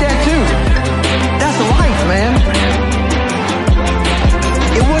either. I hate that too. That's life, man.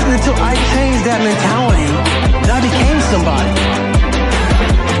 It wasn't until I changed that mentality that I became somebody.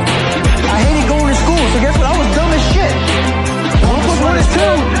 I hated going to school, so guess what? I was dumb as shit. 1 + 1 is 2.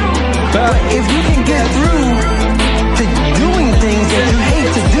 But if you can get through to doing things that you hate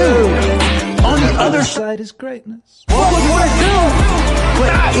to do, on the other side is greatness. 1 + 1 is 2.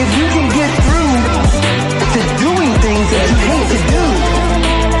 But if you can get through to doing things that you hate to do,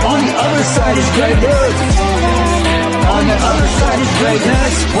 on the other side is greatness. On the other side is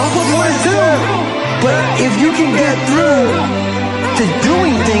greatness. 1 + 1 is 2. But if you can get through to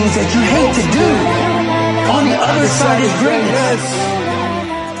doing things that you hate to do, on the other side is greatness.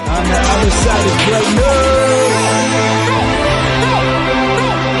 On the other side is greatness.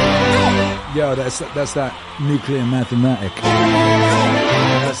 Yo, that's that nuclear mathematic.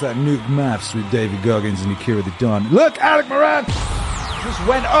 That's that nuke maths with David Goggins and Akira the Don. Look, Alec Moran just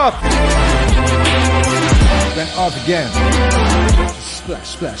went up. Went up again. Splash,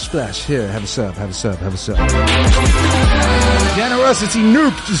 splash, splash. Here, have a sub, have a sub, have a sub. Generosity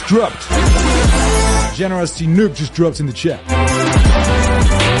Nuke just dropped. Generosity Nuke just dropped in the chat.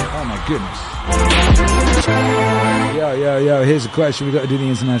 Oh my goodness. Yo, here's a question. We got to do the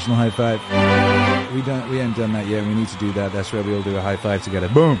international high five. We ain't done that yet. We need to do that. That's where we all do a high five together.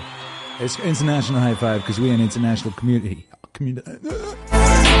 Boom. It's international high five because we're an international community. Community.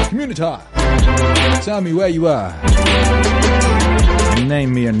 Tell me where you are.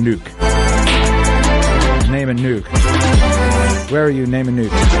 Name me a nuke. Name a nuke. Where are you? Name a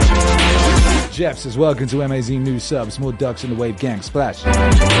nuke. Jeff says, welcome to MAZ new subs. More ducks in the wave gang. Splash.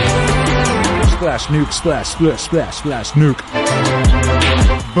 Splash, nuke, splash, splash, splash, splash, nuke.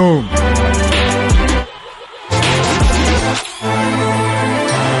 Boom.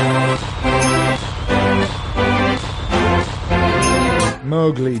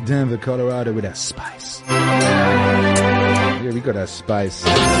 Mowgli, Denver, Colorado with that spice. Yeah, we got that spice.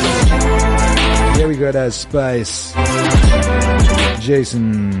 Yeah, we got that spice.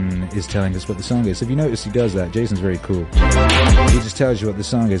 Jason is telling us what the song is. Have you noticed he does that? Jason's very cool. He just tells you what the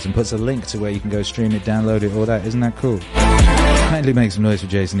song is and puts a link to where you can go stream it, download it, all that. Isn't that cool? Kindly make some noise for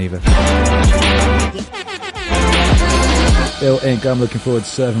Jason Eva. Bill Inc., I'm looking forward to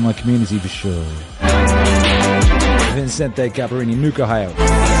serving my community for sure. Vincente Caparini, Nuke, Ohio.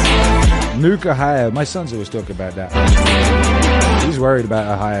 Nuke, Ohio. My son's always talking about that. He's worried about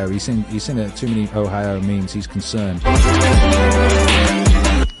Ohio. He's seen too many Ohio memes. He's concerned.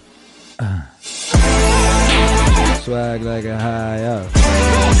 Swag like Ohio.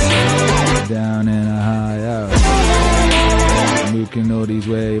 Down in Ohio. Nuking all these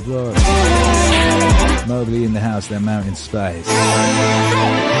wave lords. Mowgli in the house, that mountain spice.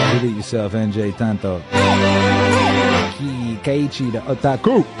 Delete yourself, NJ Tanto. Keiichi the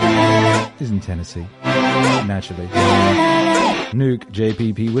Otaku is in Tennessee, naturally. Nuke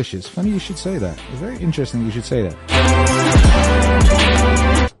JPP wishes. Funny you should say that. It's very interesting you should say that.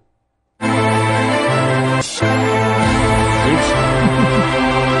 Oops.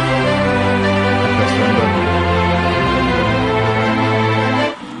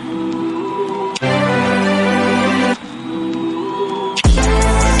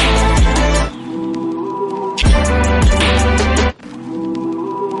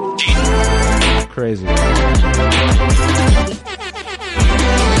 Crazy.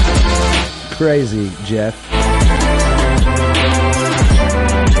 crazy, Jeff.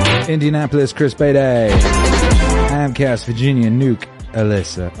 Indianapolis, Chris Beatty. Amcast, Virginia, Nuke,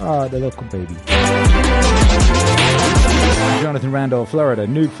 Alyssa. Oh, the local baby. Jonathan Randolph, Florida.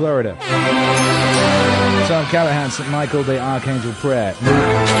 Nuke, Florida. Tom Callahan, St. Michael, the Archangel Prayer.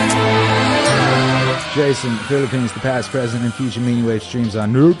 Jason, Philippines, the past, present, and future Meaning Wave streams are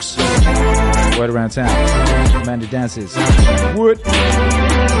Nukes. Word around town. Amanda Dances. Wood.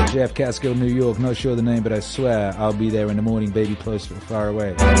 Jeff Catskill, New York. Not sure the name, but I swear I'll be there in the morning, baby, close but far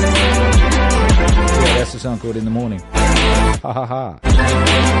away. Yeah, that's the song called In the Morning. Ha ha ha.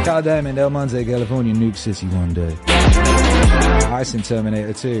 Carl Diamond, El Monte, California, Nuke City one day. Ice in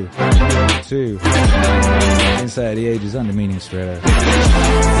Terminator 2. Inside the Ages under Meaning Spreader.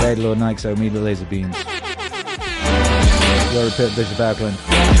 Lady Lord Nykes, me the laser beams. Glory Pit, Bishop Auckland.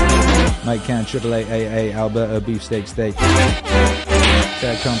 Mike Can, Triple AA, Alberta, Beefsteak Steak.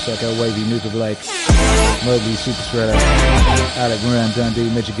 Chad Comsucker, Wavy, Nuke of Lake. Mobley, Super Spreader. Alec Moran, Dundee,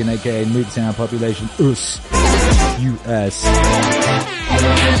 Michigan, aka Nuketown, population US. US.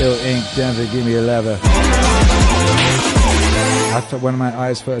 Bill Inc., Denver, give me a lever. I thought when my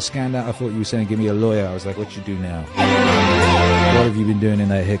eyes first scanned out, I thought you were saying give me a lawyer. I was like, what you do now? What have you been doing in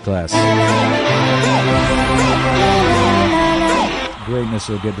that hit class? Greatness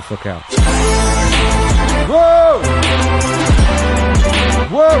or get the fuck out. Whoa!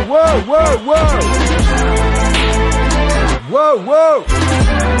 Whoa, whoa, whoa, whoa! Whoa, whoa!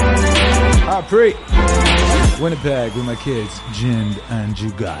 Ah, pre. Winnipeg with my kids, Jind and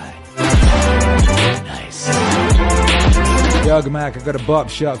Jugai. Nice. Yogamac, I got a bop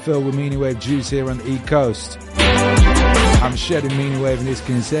shop filled with Meaning Wave juice here on the East Coast. I'm shedding Meaning Wave and it's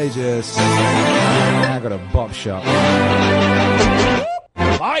contagious. I got a bop shop.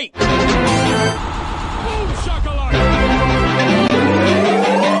 Fight!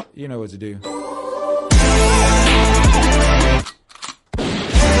 You know what to do.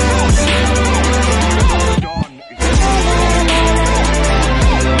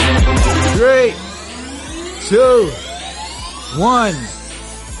 Three, 2, 1,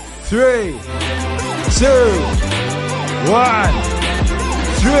 3, 2, 1,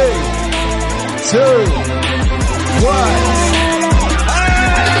 3, 2, 1.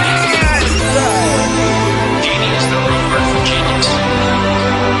 Genius, the root word for genius.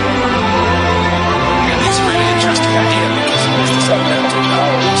 And it's a really interesting idea because there's this unlimited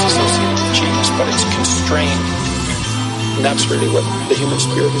power that's associated with genius, but it's constrained. And that's really what the human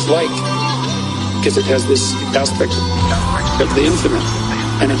spirit is like. Because it has this aspect of the infinite.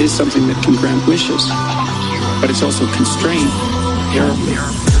 And it is something that can grant wishes. But it's also constrained terribly.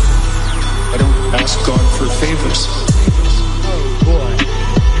 I don't ask God for favors.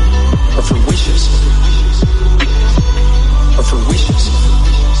 Or for wishes. Or for wishes.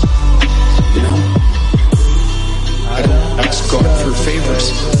 You know? I don't ask God for favors.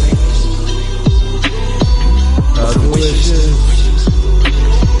 Or for wishes.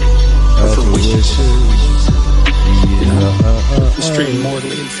 Or for wishes. You know? Constrained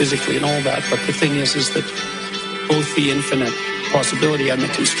mortally and physically and all that. But the thing is that both the infinite possibility and the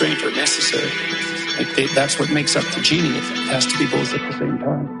constraint are necessary. That's what makes up the genie. It has to be both at the same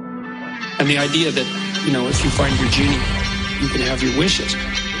time. And the idea that, you know, if you find your genie, you can have your wishes.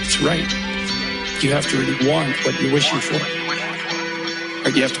 It's right. You have to really want what you're wishing for.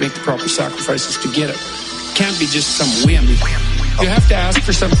 Right? You have to make the proper sacrifices to get it. It can't be just some whim. You have to ask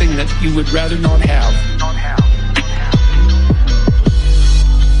for something that you would rather not have.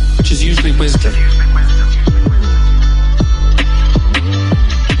 Which is usually wisdom.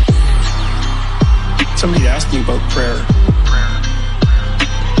 Somebody asked me about prayer.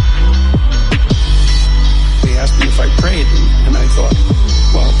 They asked me if I prayed, and I thought,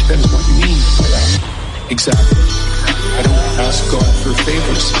 well, it depends on what you mean by that. Exactly. I don't ask God for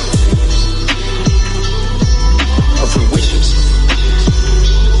favors. Or for wishes.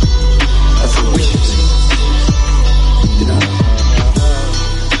 Or for wishes. You know?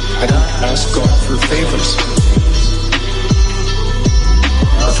 I don't ask God for favors.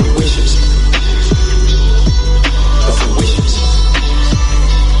 Or for wishes.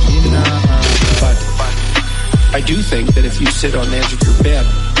 But I do think that if you sit on the edge of your bed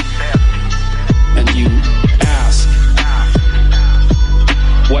and you ask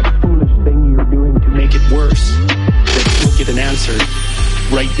what foolish thing you're doing to make it worse, that you'll get an answer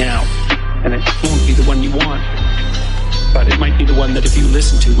right now. And it won't be the one you want, but it might be the one that if you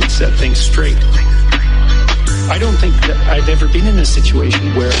listen to would set things straight. I don't think that I've ever been in a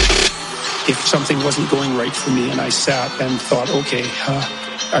situation where if something wasn't going right for me and I sat and thought, okay,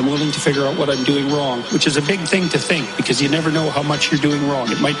 I'm willing to figure out what I'm doing wrong, which is a big thing to think because you never know how much you're doing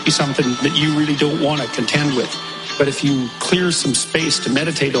wrong. It might be something that you really don't want to contend with. But if you clear some space to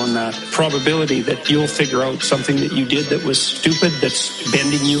meditate on that, probability that you'll figure out something that you did that was stupid, that's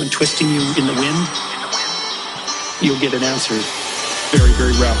bending you and twisting you in the wind, you'll get an answer very,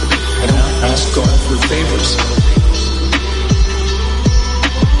 very rapidly. I don't ask God for favors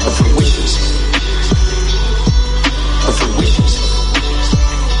or for wishes or for wishes.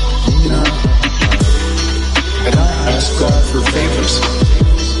 I don't ask God for favors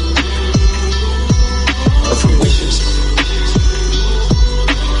or for wishes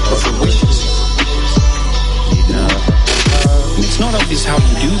or for wishes. And it's not obvious how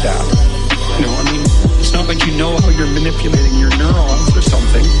you do that. You know, I mean, it's not like you know how you're manipulating your neurons or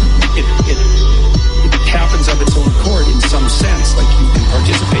something. It happens of its own accord in some sense, like you can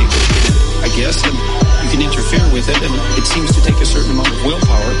participate with it, I guess, and you can interfere with it, and it seems to take a certain amount of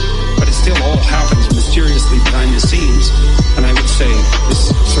willpower, but it still all happens mysteriously behind the scenes. And I would say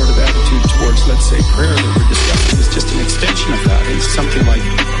this sort of attitude towards, let's say, prayer that we're discussing is just an extension of that. It's something like,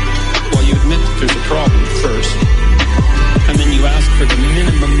 well, you admit that there's a problem first, and then you ask for the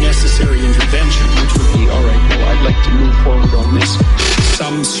minimum necessary intervention, which would be, all right, well, I'd like to move forward on this,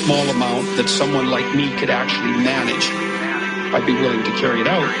 some small amount that someone like me could actually manage. I'd be willing to carry it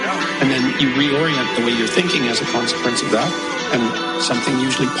out. And then you reorient the way you're thinking as a consequence of that, and something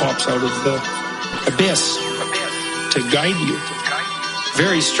usually pops out of the abyss to guide you.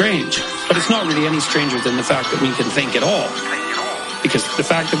 Very strange, but it's not really any stranger than the fact that we can think at all. Because the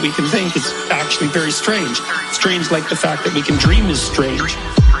fact that we can think is actually very strange. Strange like the fact that we can dream is strange.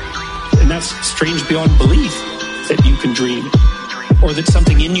 And that's strange beyond belief that you can dream. Or that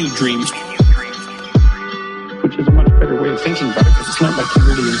something in you dreams. Which is a much better way of thinking about it, because it's not like you're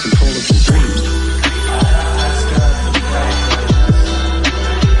really in control of your dreams.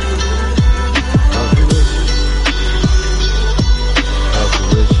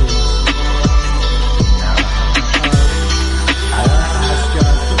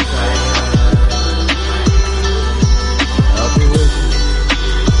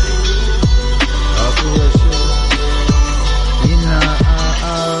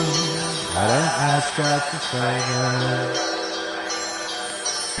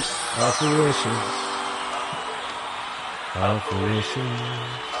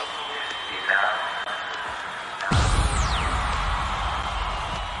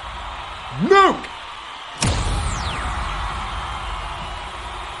 Nuke!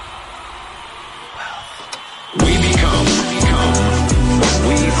 We become what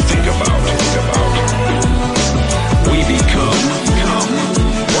we think about. We become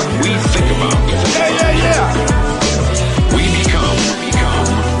what we think about. Yeah. We become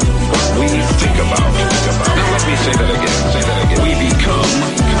what we think about. Now let me say that again. We become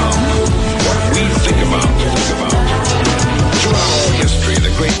what we think about. Throughout all history,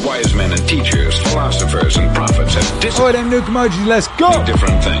 the great wise men and teachers, philosophers and prophets have Oh, them nuke emojis, let's go!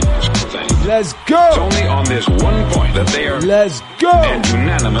 different things. Let's go! It's only on this one point that they are Let's go! in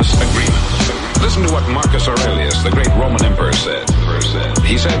unanimous agreement. Listen to what Marcus Aurelius, the great Roman emperor, said.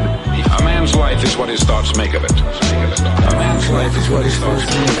 He said, a man's life is what his thoughts make of it. A man's life is what his thoughts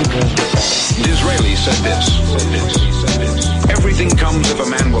make of it. Disraeli said this. Everything comes if a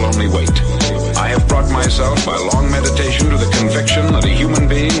man will only wait. I have brought myself by long meditation to the conviction that a human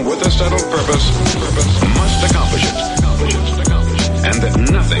being with a settled purpose must accomplish it. And that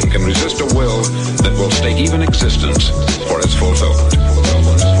nothing can resist a will that will stake even existence for its fulfillment.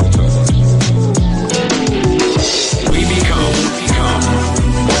 We become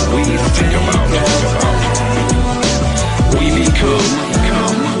what we think about. We become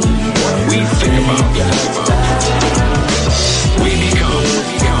what we think about. We become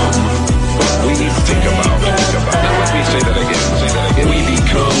what we think about. Now let me say that again. We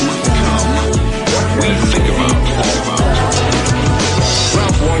become what we think about.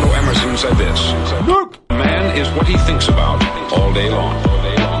 Ralph Waldo Emerson said this. Man is what he thinks about all day long.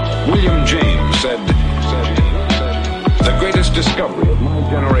 William James said, the greatest discovery of my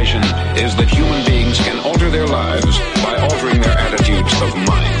generation is that human beings can alter their lives by altering their attitudes of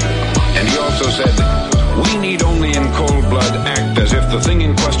mind. And he also said, we need only in cold blood act as if the thing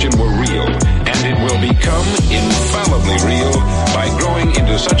in question were real, and it will become infallibly real by growing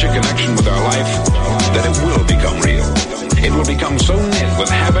into such a connection with our life that it will become real. It will become so knit with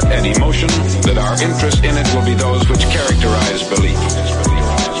habit and emotion that our interest in it will be those which characterize belief.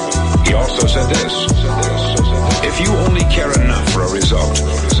 He also said this, if you only care enough for a result,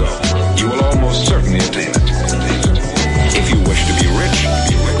 you will almost certainly attain it. If you wish to be rich,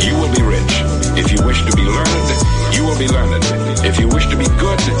 you will be rich.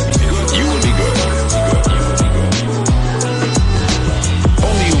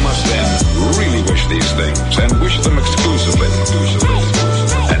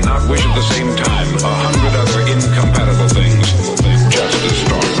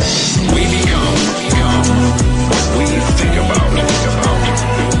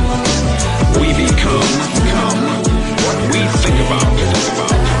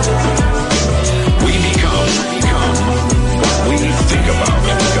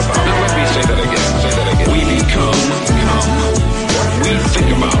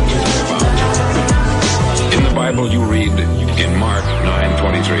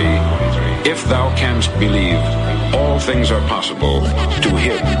 43, if thou canst believe, all things are possible to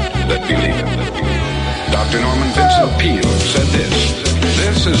him that believeth. Dr. Norman Vincent Peale said this: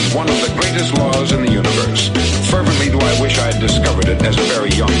 "This is one of the greatest laws in the universe. Fervently do I wish I had discovered it as a very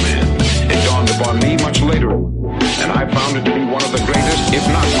young man. It dawned upon me much later, and I found it to be one of the greatest, if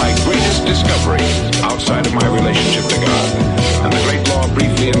not my greatest discovery outside of my relationship to God. And the great law,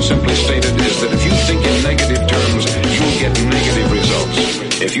 briefly and simply stated, is that if you think in negative terms, you will get negative results.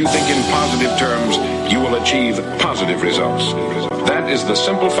 If you think in positive terms, you will achieve positive results. That is the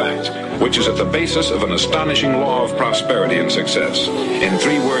simple fact, which is at the basis of an astonishing law of prosperity and success. In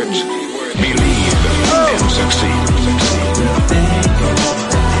 3 words, believe and succeed.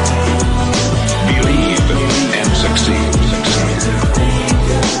 Believe and succeed.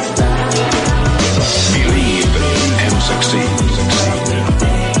 Believe and succeed.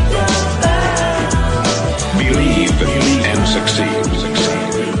 Believe and succeed.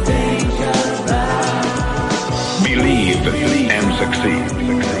 Believe and succeed.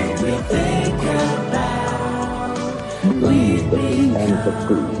 Believe and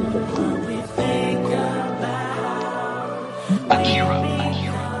succeed. Akira.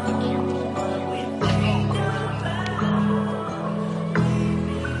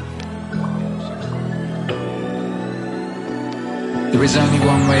 There is only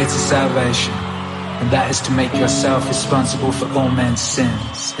one way to salvation, and that is to make yourself responsible for all men's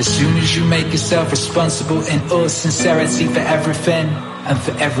sins. As soon as you make yourself responsible in all sincerity for everything and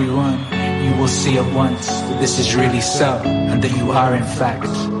for everyone, you will see at once that this is really so, and that you are in fact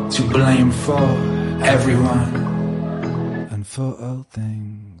to blame for everyone and for all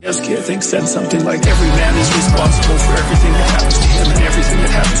things. Saskia, I think, said something like, every man is responsible for everything that happens to him and everything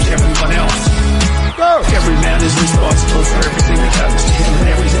that happens to everyone else. Every man is responsible for everything that happens to him and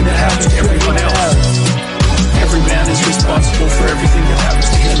everything that happens to everyone else. Every man is responsible for everything that happens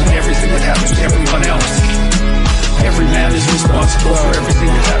to him and everything that happens to everyone else. Every man is responsible for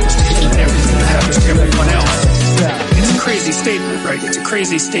everything that happens to him and everything that happens to everyone else. It's a crazy statement, right? It's a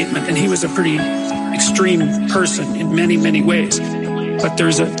crazy statement, and he was a pretty extreme person in many, many ways. But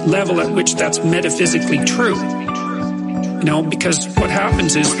there's a level at which that's metaphysically true. You know, because what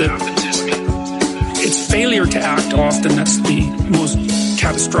happens is that it's failure to act often that's the most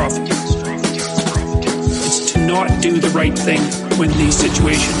catastrophic. It's to not do the right thing when the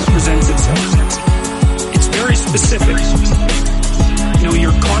situation presents itself. It's very specific. You know,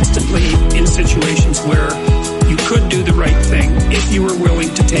 you're constantly in situations where you could do the right thing if you were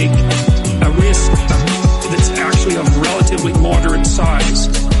willing to take a risk that's actually of relatively moderate size.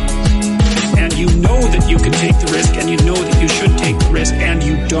 And you know that you can take the risk, and you know that you should take the risk, and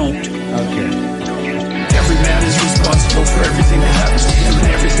you don't. Okay. Every man is responsible for everything that happens to him and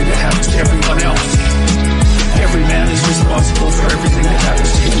everything that happens to everyone else. Every man is responsible for everything that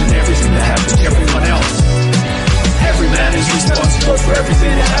happens to him and everything that happens to everyone else. Every man is responsible for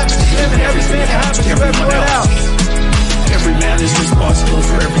everything that happens to him and everything that happens to everyone else. Every man is responsible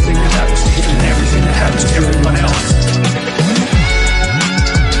for everything that happens to him and everything that happens to everyone else.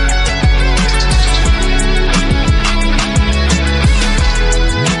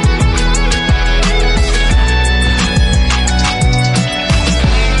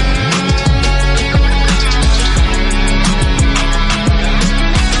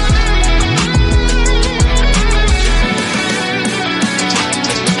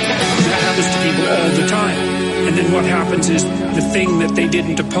 What happens is the thing that they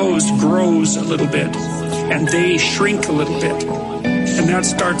didn't oppose grows a little bit, and they shrink a little bit, and that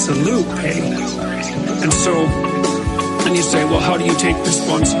starts a loop, hey? And so, and you say, well, how do you take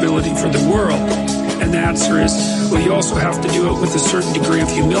responsibility for the world? And the answer is, well, you also have to do it with a certain degree of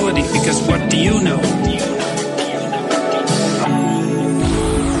humility, because what do you know?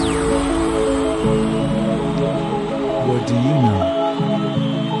 What do you know?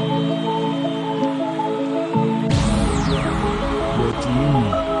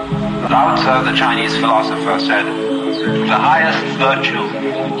 Lao Tzu, the Chinese philosopher, said, the highest virtue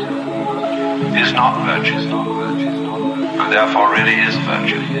is not virtue, and therefore really is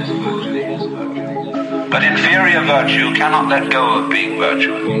virtue. But inferior virtue cannot let go of being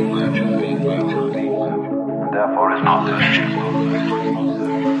virtue, and therefore is not virtue.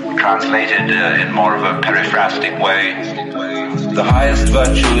 Translated in more of a periphrastic way, the highest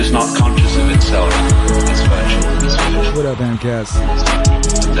virtue is not conscious of itself as virtue. What up, Amcast?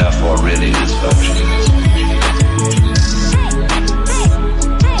 Therefore really is virtue.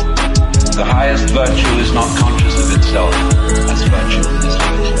 The highest virtue is not conscious of itself as virtue.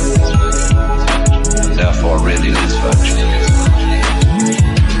 And therefore really is virtue.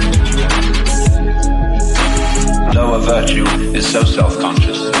 Though a virtue is so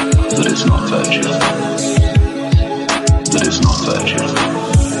self-conscious that it's not virtue. That it's not virtue.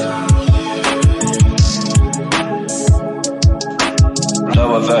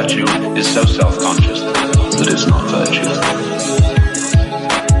 Though a virtue is so self-conscious that it's not virtue.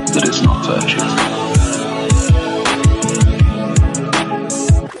 That it's not virtue.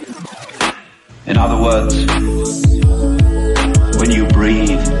 In other words, when you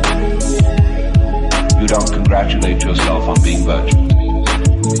breathe, you don't congratulate yourself on being virtuous.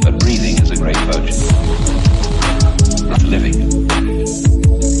 But breathing is a great virtue. It's living.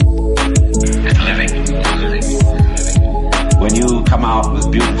 It's living. When you come out with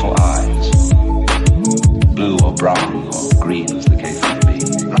beautiful eyes, blue or brown or green as the case may be,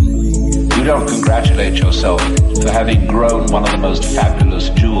 you don't congratulate yourself for having grown one of the most fabulous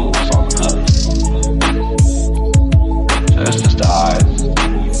jewels on earth. So it's just eyes.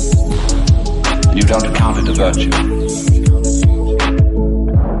 You don't account it a virtue.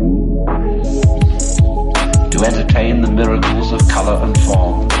 To entertain the miracles of color and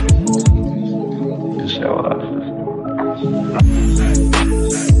form. You say, well,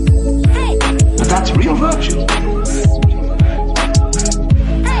 but that's real virtue.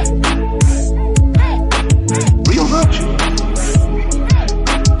 Real virtue.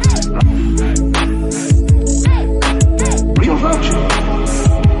 Real virtue.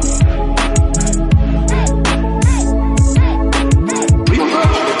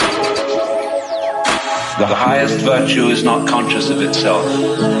 The highest virtue is not conscious of itself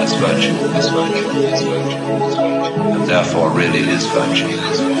as virtue, and therefore really is virtue.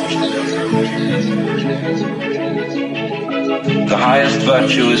 The highest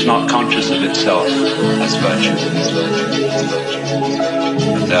virtue is not conscious of itself as virtue,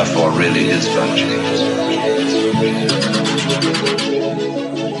 and therefore really is virtue.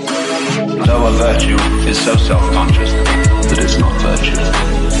 Though a virtue is so self-conscious that it's not virtue.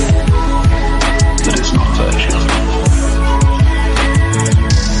 That it's not virtue.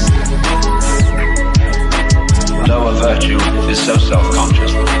 Though a virtue is so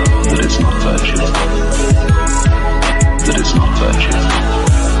self-conscious that it's not virtue. That it's not virtue.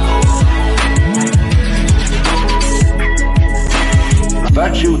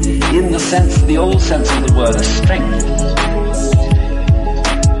 Virtue in the sense, the old sense of the word, a strength.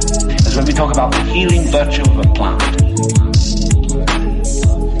 As when we talk about the healing virtue of a plant.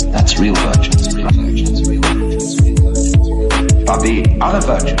 That's real virtue. But the other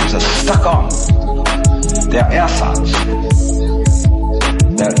virtues are stuck on. They're ersatz.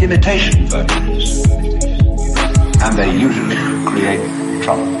 They're imitation virtues. And they usually create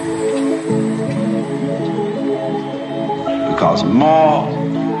trouble. Because more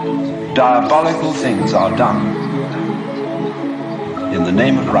diabolical things are done in the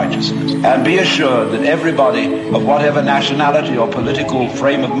name of righteousness. And be assured that everybody of whatever nationality or political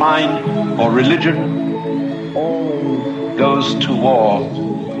frame of mind or religion goes to war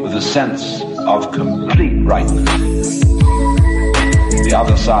with a sense of complete rightness. The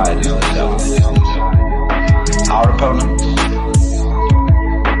other side is the devil. Our opponents,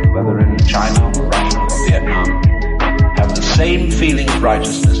 whether in China or Russia or Vietnam, have the same feeling of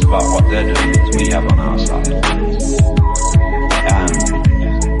righteousness about what they're doing as we have on our side. And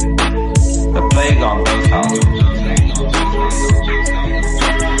the plague on both houses,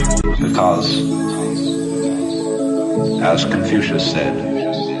 because, as Confucius said,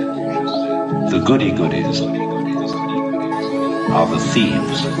 the goody-goodies are the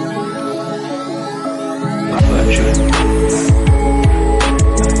thieves of virtue.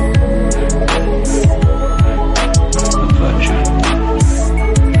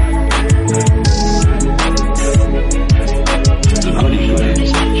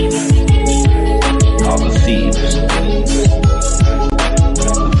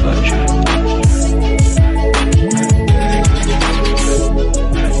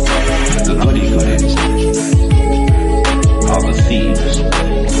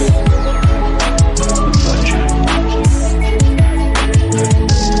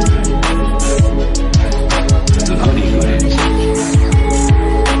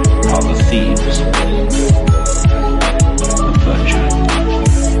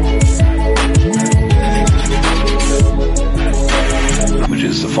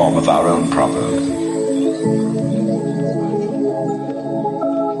 Of our own proverb.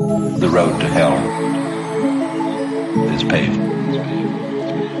 The road to hell is paved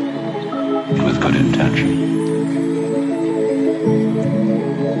with good intention.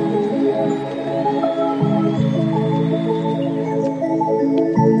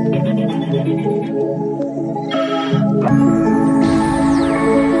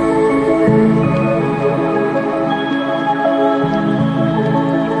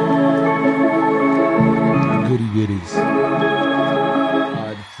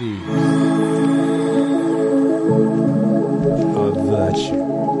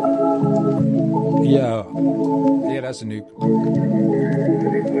 that's a nuke.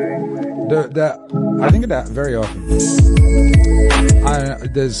 I think of that very often.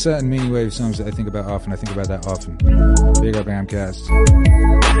 There's certain Meaning Wave songs that I think about often. I think about that often. Big up Amcast.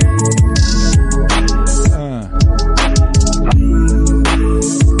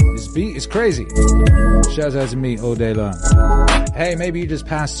 This beat is crazy. Shouts out to me all day long. Hey, maybe you just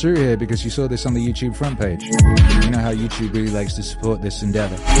passed through here because you saw this on the YouTube front page. You know how YouTube really likes to support this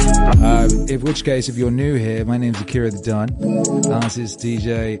endeavor. In which case, if you're new here, my name's Akira the Don, artist,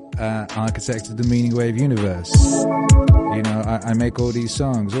 DJ, architect of the Meaning Wave universe. You know, I make all these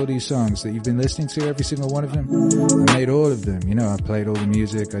songs that you've been listening to, every single one of them. I made all of them, you know, I played all the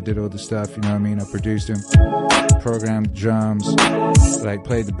music, I did all the stuff, you know what I mean, I produced them, programmed drums, like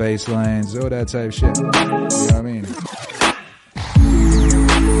played the bass lines, all that type of shit, you know what I mean?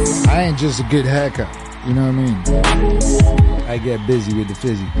 I ain't just a good hacker, you know what I mean? I get busy with the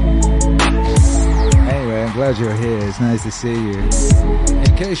fizzy. Anyway, I'm glad you're here. It's nice to see you.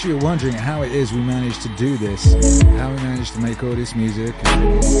 In case you're wondering how it is we managed to do this, how we managed to make all this music,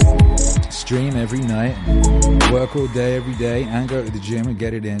 stream every night, work all day every day, and go to the gym and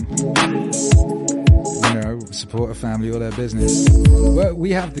get it in. You know, support a family, all that business. Well,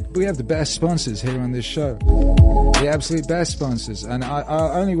 we have the best sponsors here on this show. The absolute best sponsors. And I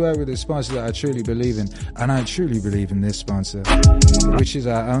only work with a sponsor that I truly believe in. And I truly believe in this sponsor, which is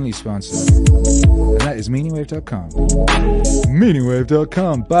our only sponsor. And that is Meaningwave.com.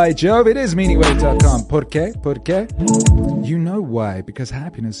 Meaningwave.com. By Jove, it is Meaningwave.com. ¿Por qué? ¿Por qué? You know why. Because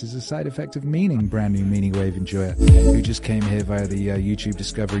happiness is a side effect of meaning. Brand new Meaning Wave enjoyer who just came here via the YouTube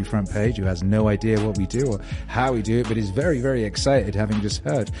Discovery front page, who has no idea what we do or how we do it, but is very, very excited having just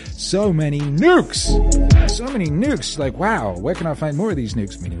heard so many nukes. So many nukes. Like, wow, where can I find more of these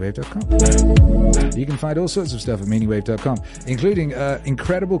nukes? Meaningwave.com. You can find all sorts of stuff at Meaningwave.com, including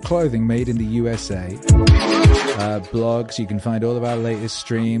incredible clothing made in the USA, blogs. You can find all of our latest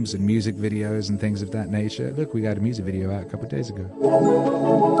streams and music videos and things of that nature. Look, we got a music video out a couple of days ago.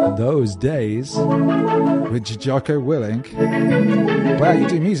 Those days with Jocko Willink. Wow, you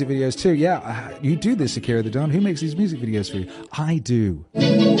do music videos too. Yeah, you do this, Akira the Don. Who makes these music videos for you? I do.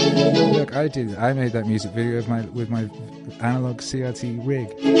 Look, I did. I made that music video with my analog CRT rig.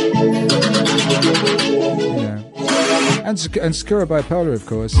 You know. And Skura Bipolar, of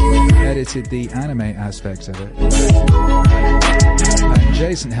course, edited the anime aspects of it. And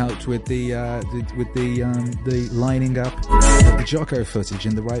Jason helped with the lining up of the Jocko footage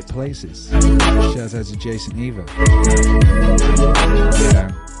in the right places. Shout out to Jason Eva. Yeah.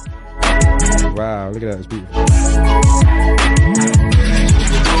 Wow, look at that, it's beautiful.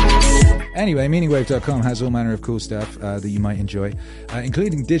 Anyway, Meaningwave.com has all manner of cool stuff that you might enjoy,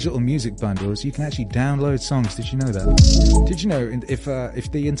 including digital music bundles. You can actually download songs. Did you know that? Did you know if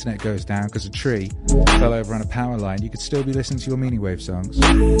the internet goes down because a tree fell over on a power line, you could still be listening to your Meaningwave songs?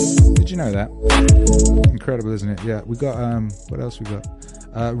 Did you know that? Incredible, isn't it? Yeah, we got, what else we got?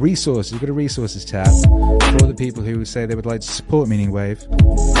 Resources. We've got a resources tab for the people who say they would like to support Meaningwave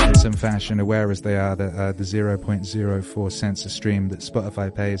in some fashion, aware as they are that the 0.04 cents a stream that Spotify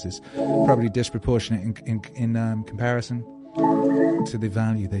pays is probably disproportionate in comparison to the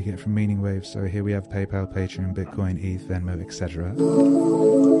value they get from Meaningwave. So here we have PayPal, Patreon, Bitcoin, ETH, Venmo, etc.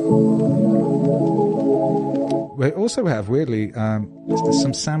 We also have, weirdly,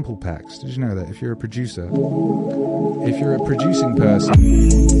 some sample packs. Did you know that? If you're a producer, if you're a producing person,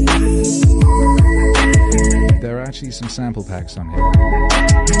 there are actually some sample packs on here.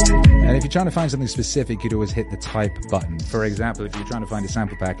 And if you're trying to find something specific, you'd always hit the type button. For example, if you're trying to find a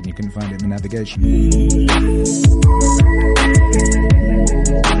sample pack and you couldn't find it in the navigation, you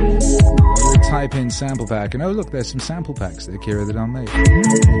would type in sample pack, and oh look, there's some sample packs that Akira the Don made.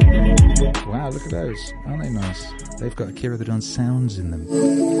 Wow, look at those. Aren't they nice? They've got Akira the Don sounds in them.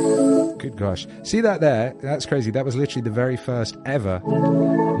 Good gosh. See that there? That's crazy. That was literally the very first ever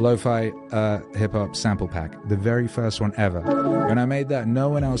lo-fi hip-hop sample pack. The very first one ever. When I made that, no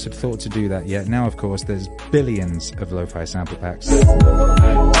one else had thought to do that yet. Now, of course, there's billions of lo-fi sample packs.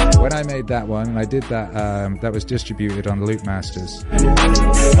 When I made that one, and I did that, that was distributed on Loop Masters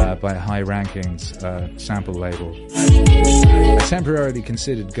by High Rankings sample label. I temporarily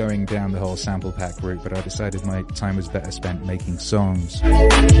considered going down the whole sample pack route, but I decided my time was better spent making songs.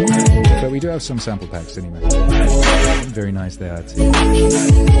 But we do have some sample packs anyway. Very nice they are too.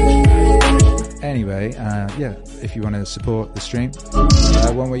 Anyway, yeah, if you want to support the stream,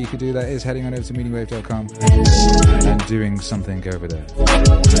 one way you could do that is heading on over to Meaningwave.com and doing something over there.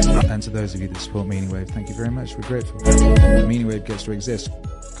 And to those of you that support Meaningwave, thank you very much. We're grateful. Meaningwave gets to exist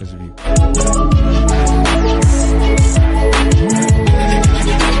because of you.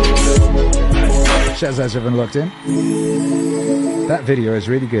 Shazaz, everyone locked in. That video is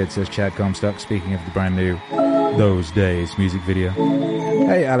really good, says Chad Comstock, speaking of the brand new Those Days music video.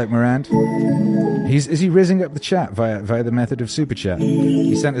 Hey, Alec Morand. Is he rizzing up the chat via the method of super chat?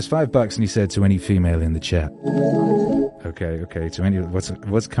 He sent us $5 and he said, to any female in the chat. Okay, to any,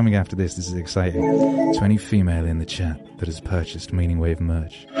 what's coming after this? This is exciting. To any female in the chat that has purchased Meaning Wave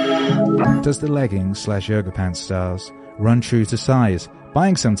merch. Does the leggings / yoga pants styles run true to size?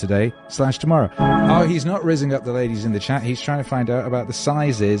 Buying some today / tomorrow. Oh, he's not rizzing up the ladies in the chat. He's trying to find out about the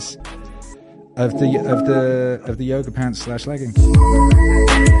sizes of the yoga pants / leggings.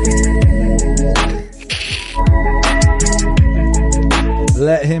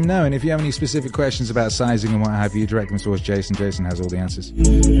 Let him know, and if you have any specific questions about sizing and what have you, direct them towards Jason. Jason has all the answers.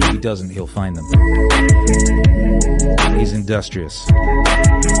 If he doesn't, he'll find them. He's industrious.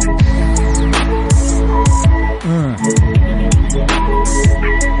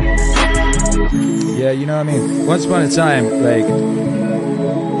 Yeah, you know what I mean? Once upon a time,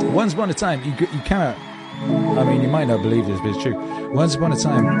 you cannot, I mean, you might not believe this, but it's true. Once upon a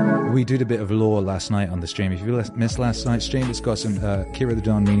time, we did a bit of lore last night on the stream. If you missed last night's stream, it's got some Kira the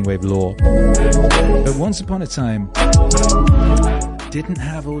Dawn Meaning Wave lore. But once upon a time, didn't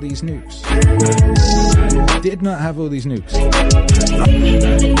have all these nukes. Did not have all these nukes.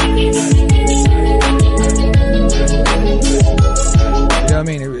 You know what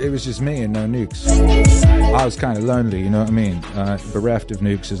I mean? It was just me and no nukes. I was kind of lonely, you know what I mean? Bereft of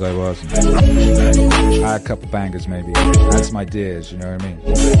nukes as I was. I had a couple bangers maybe. That's my dears, you know what I mean?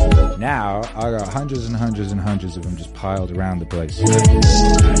 Now, I got hundreds and hundreds and hundreds of them just piled around the place.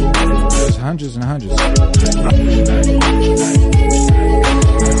 There's hundreds and hundreds.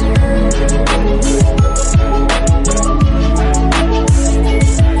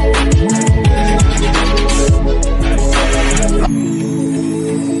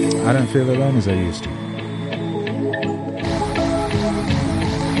 I don't feel alone as I used to.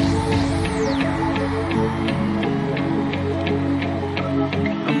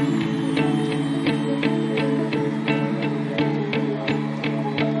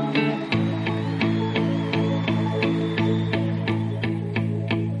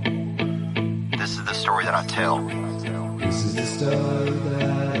 This is the story that I tell. This is the story that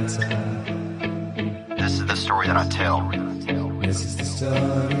I tell. This is the story that I tell. This is the story that I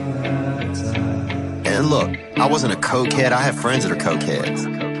tell. And look, I wasn't a cokehead. I have friends that are cokeheads.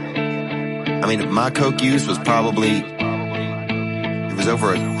 I mean, my coke use was probably, it was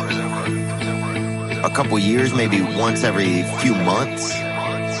over a couple years, maybe once every few months.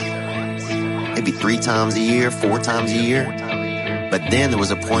 Maybe 3 times a year, 4 times a year. But then there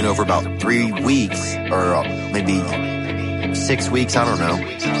was a point over about 3 weeks, or maybe 6 weeks, I don't know,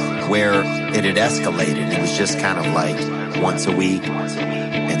 where it had escalated. It was just kind of like once a week,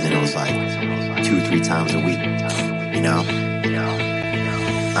 and then it was like 2 or 3 times a week, you know?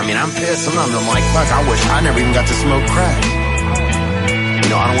 I mean, I'm pissed. Sometimes I'm like, fuck, I wish I never even got to smoke crack. You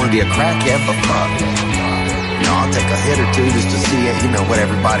know, I don't want to be a crackhead, but fuck. You know, I'll take a hit or two just to see it, you know, what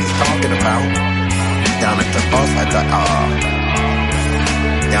everybody's talking about. Down at the bus,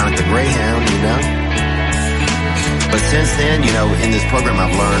 down at the Greyhound, you know? But since then, you know, in this program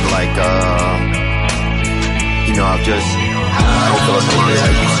I've learned, like, you know, I've just, I don't feel as lonely as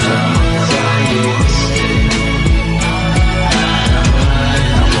I used to.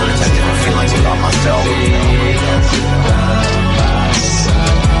 I've learned to have different feelings about myself.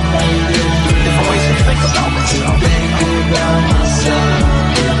 Different ways to think about myself.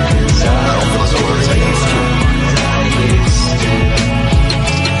 I don't feel as lonely as I used to.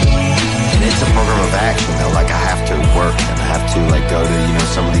 And it's a program of action, though. Like, I have to work and I have to, like, go to, you know,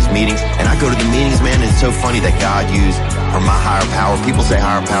 some of these meetings. And I go to the meetings, man, and it's so funny that God used, or my higher power. People say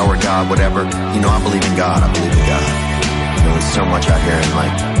higher power, God, whatever. You know, I believe in God. I believe in God. You know, there's so much out here in,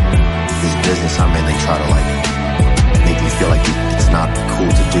 like, this business I'm in. They try to, like, make me feel like it's not cool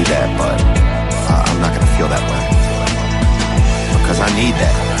to do that, but I'm not going to feel that way. Because I need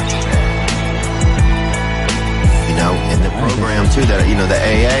that. You know, in the program, too, that, you know, the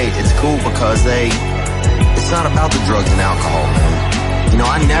AA, it's cool because it's not about the drugs and alcohol, man. You know,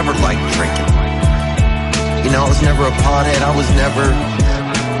 I never liked drinking. You know, I was never a pothead. I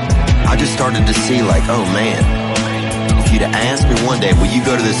just started to see, like, oh, man, if you'd have asked me one day, will you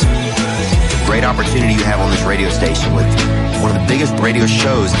go to this great opportunity you have on this radio station with one of the biggest radio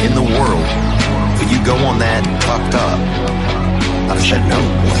shows in the world, will you go on that fucked up? I'd have said no.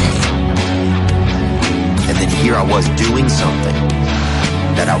 And then here I was doing something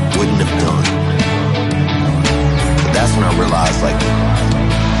that I wouldn't have done. But that's when I realized, like,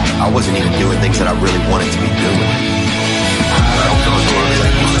 I wasn't even doing things that I really wanted to be doing. I don't feel as lonely as I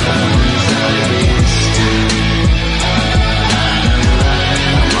used to.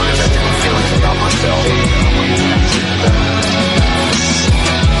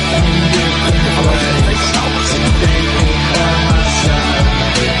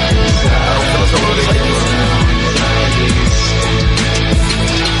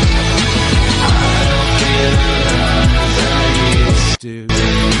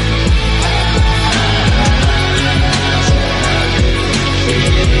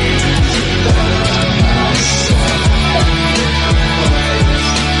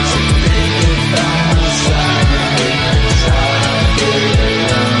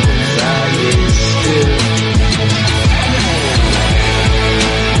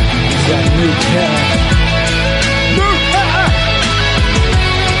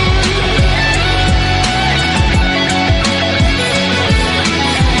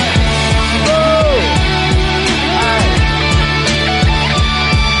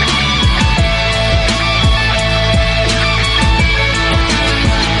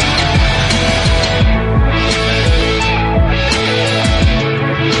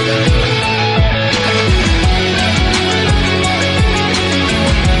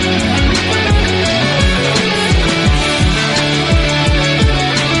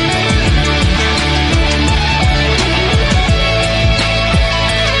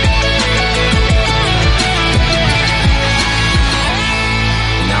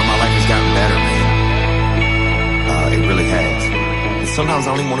 sometimes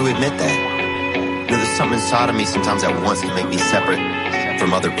I don't even want to admit that. You know, there's something inside of me sometimes that wants to make me separate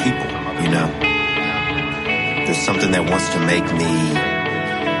from other people, you know? There's something that wants to make me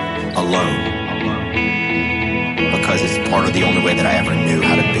alone. Because it's part of the only way that I ever knew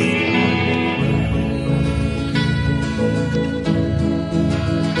how to be.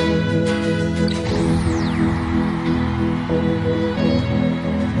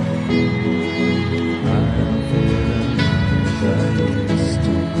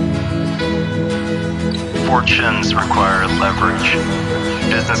 Fortunes require leverage.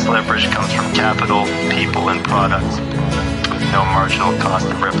 Business leverage comes from capital, people, and products, with no marginal cost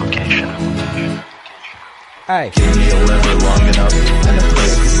of replication. Hey. Give me a lever long enough and a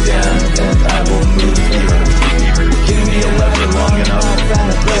place to stand, and I will move the earth. Give me a lever long enough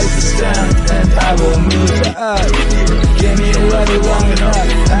and a place to stand, and I will move the earth. Give me a lever long enough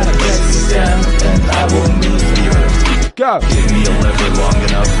and a place to stand, and I will move the earth. Go. Give me a lever long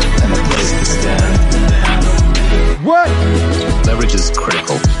enough and a place to stand. What? Leverage is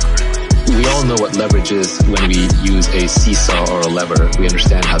critical. We all know what leverage is when we use a seesaw or a lever. We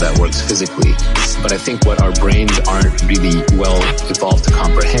understand how that works physically. But I think what our brains aren't really well evolved to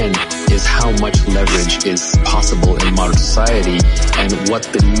comprehend is how much leverage is possible in modern society and what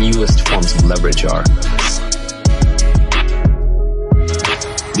the newest forms of leverage are.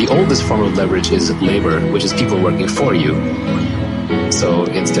 The oldest form of leverage is labor, which is people working for you. So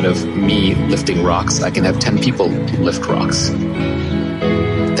instead of me lifting rocks, I can have 10 people lift rocks.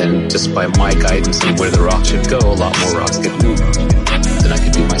 Then just by my guidance on where the rock should go, a lot more rocks get moved than I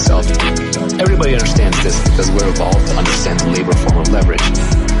could do myself. Everybody understands this because we're evolved to understand the labor form of leverage.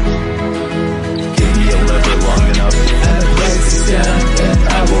 Give me a lever long enough and a place to stand, and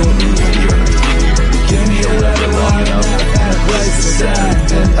I will move the earth. Give me a lever long enough and a place to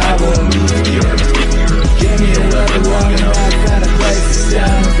stand, and I will move the earth. Give me a lever long enough and a place to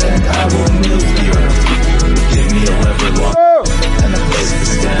stand, and I will move the earth. Give me a lever long enough and a place to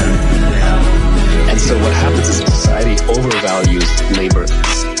stand. And so what happens is society overvalues labor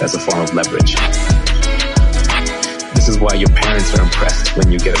as a form of leverage. This is why your parents are impressed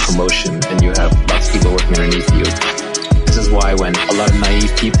when you get a promotion and you have lots of people working underneath you. This is why when a lot of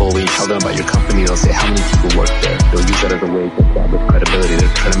naive people, when you tell them about your company, they'll say how many people work there. They'll use that as a way to establish credibility.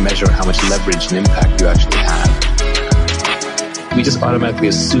 They're trying to measure how much leverage and impact you actually have. We just automatically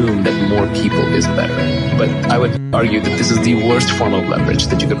assume that more people is better. But I would argue that this is the worst form of leverage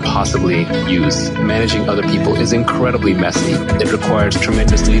that you could possibly use. Managing other people is incredibly messy. It requires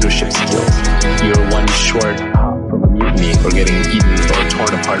tremendous leadership skills. You're one short from a mutiny or getting eaten or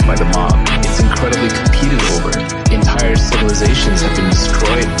torn apart by the mob. It's incredibly competed over. Entire civilizations have been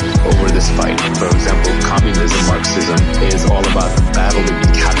destroyed over this fight. For example, communism, Marxism is all about the battle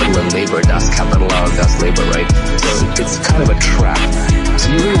between capital and labor. Das Kapital, das Labor, right? So it's kind of a trap.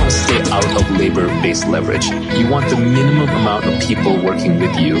 So you really want to stay out of labor-based leverage. You want the minimum amount of people working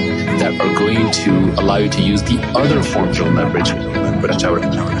with you that are going to allow you to use the other forms of leverage, which are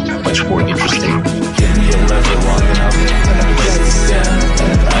much more interesting. Give me a lever long enough and a place to stand,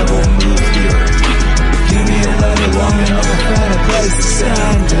 and I will move the earth. Give me a lever long enough and a place to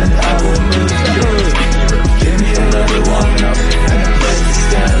stand, and I will move the earth. Give me a lever long enough and a place to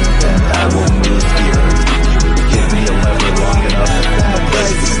stand, and I will move the earth. Give me a lever long enough and a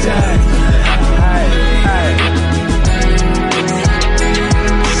place to stand.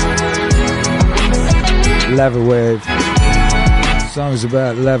 Lever wave. Songs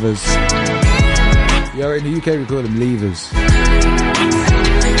about levers. Yo, in the UK we call them levers. Did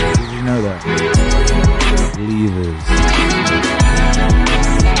you know that? Levers.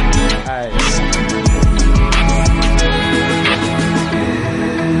 Hey.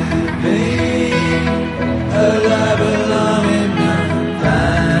 Give me a lever long enough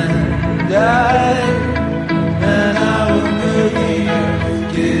and I will move the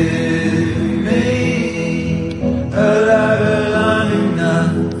earth. Give me a lever long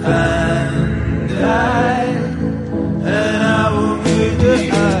enough and I will move the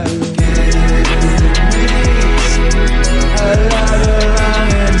earth. Give me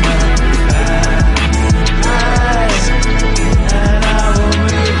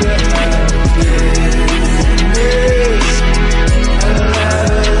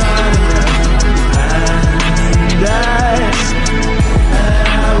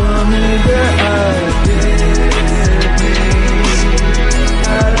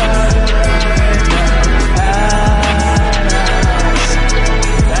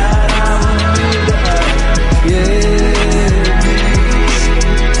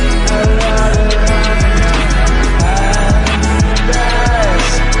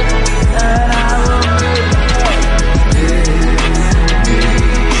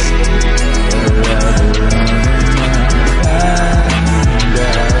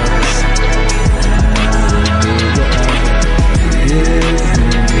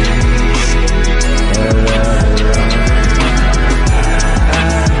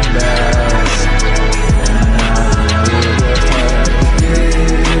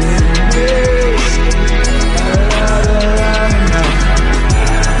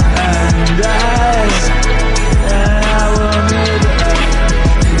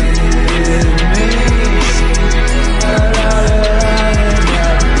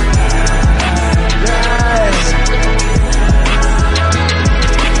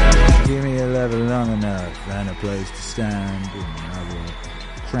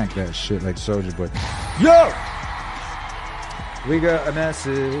crank that shit like Soulja Boy. Yo! We got a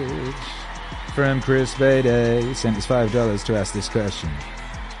message from Chris Bede. He sent us $5 to ask this question.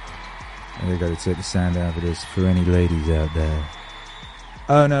 And we got to take the sound out of this for any ladies out there.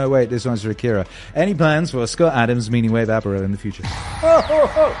 Oh no, wait, this one's for Akira. Any plans for Scott Adams' Meaning Wave apparel in the future? We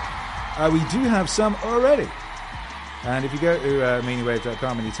do have some already. And if you go to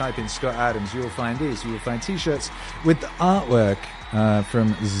meaningwave.com and you type in Scott Adams, you will find these. You will find t-shirts with the artwork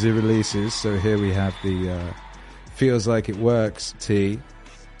from the releases. So here we have the Feels Like It Works tee.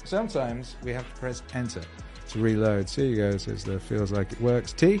 Sometimes we have to press enter to reload. So here you go, it says the Feels Like It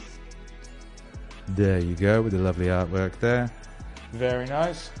Works tee. There you go, with the lovely artwork there. Very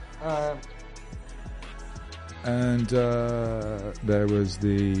nice. And there was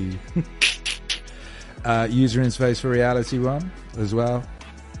the user interface for reality one as well.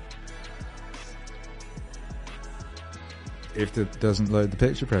 If it doesn't load the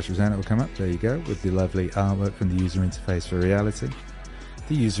picture, press present, it will come up. There you go, with the lovely artwork from the user interface for reality.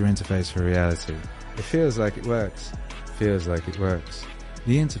 The user interface for reality. It feels like it works. Feels like it works.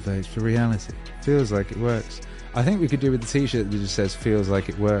 The interface for reality. Feels like it works. I think we could do with the t-shirt that just says feels like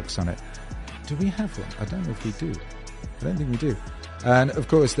it works on it. Do we have one? I don't know if we do. I don't think we do. And of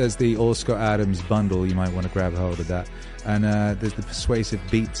course there's the All Scott Adams bundle. You might want to grab hold of that. And there's the Persuasive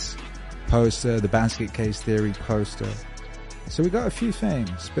Beats poster, the Basket Case Theory poster. So we got a few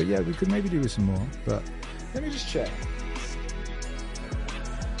things. But yeah, we could maybe do with some more. But let me just check.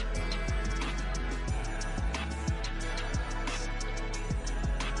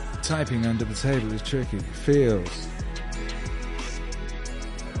 Typing under the table is tricky. Feels.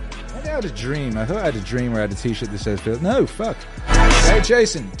 Maybe I had a dream. I thought I had a dream where I had a t-shirt that says feels. No, fuck. Hey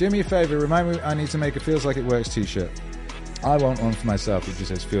Jason, do me a favor. Remind me I need to make a Feels Like It Works t-shirt. I want one for myself that just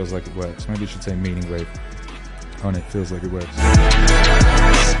says Feels Like It Works. Maybe it should say Meaning Wave on it. Feels Like It Works.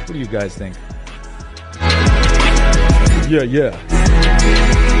 What do you guys think? Yeah.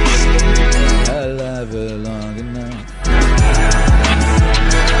 I love her long enough.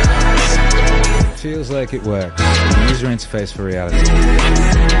 Feels like it works. User interface for reality.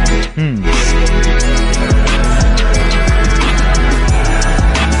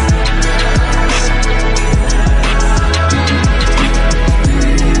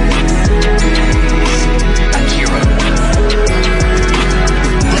 Akira.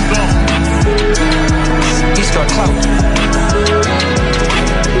 He's got clout.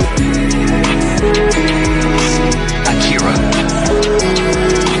 Akira.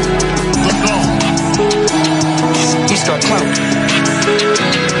 He's got clout.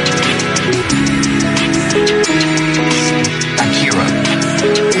 Akira.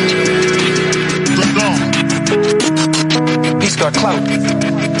 He's got clout.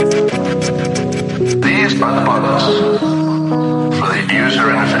 These are the buttons for the user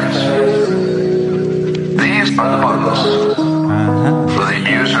interface. These are the buttons for the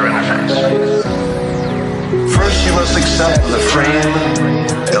user interface. First, you must accept the frame,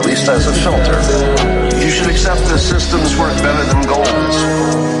 at least as a filter. You should accept that systems work better than goals.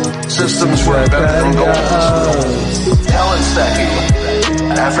 Systems work better than goals. Talent stacking.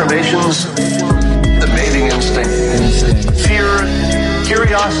 Affirmations. The mating instinct. Fear.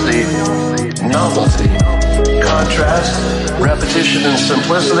 Curiosity. Novelty. Contrast. Repetition and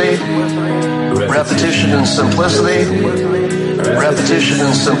simplicity. Repetition and simplicity. Repetition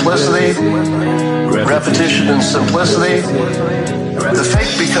and simplicity. Repetition and simplicity. The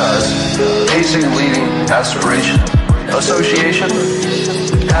fake because, pacing, leading, aspiration, association,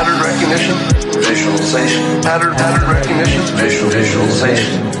 pattern recognition, visualization, pattern recognition,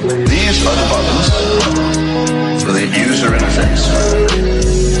 visualization. These are the buttons for the user interface.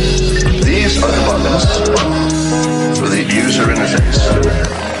 These are the buttons for the user interface.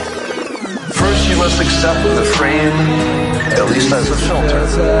 First, you must accept the frame, at least as a filter.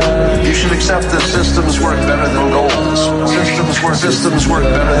 You should accept that systems work better than goals. Systems work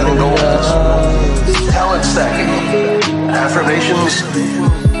better than goals. Talent stacking. Affirmations.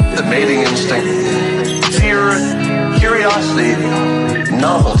 The mating instinct. Fear. Curiosity.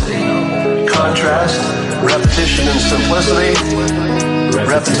 Novelty. Contrast. Repetition and simplicity.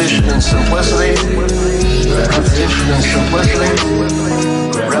 Repetition and simplicity. Repetition and simplicity.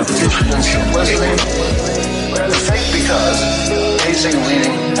 Repetition and simplicity. The fake because, pacing,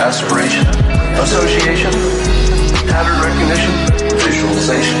 leading, aspiration, association, pattern recognition,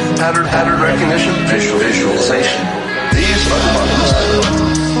 visualization, pattern recognition, visualization. These are the buttons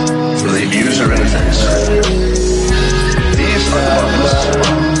for the user interface. These are the buttons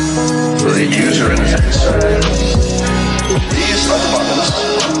for the user interface. These are the buttons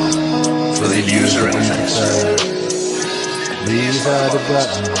for the user interface. These are the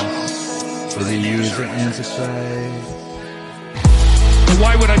buttons for the user interface. But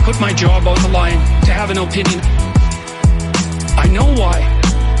why would I put my job on the line to have an opinion? I know why.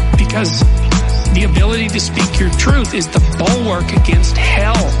 Because the ability to speak your truth is the bulwark against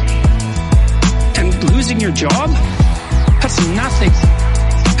hell. And losing your job? That's nothing.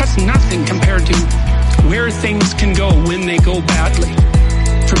 That's nothing compared to where things can go when they go badly.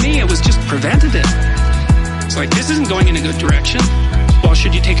 For me, it was just preventative. It's like, this isn't going in a good direction. Well,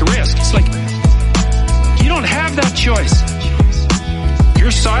 should you take a risk? It's like, you don't have that choice.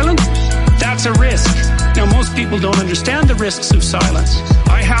 You're silent? That's a risk. Now, most people don't understand the risks of silence.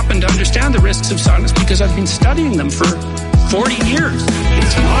 I happen to understand the risks of silence because I've been studying them for 40 years.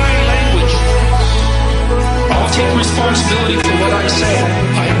 It's my language. I'll take responsibility for what I say.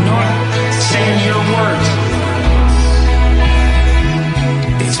 I am not saying your words.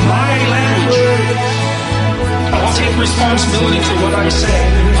 It's my language. I'll take responsibility for what I say.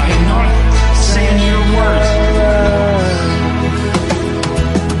 I am not saying your words.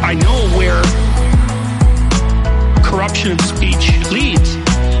 I know where corruption of speech leads.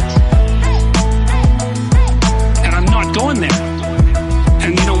 And I'm not going there.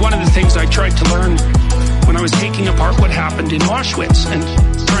 And you know, one of the things I tried to learn when I was taking apart what happened in Auschwitz and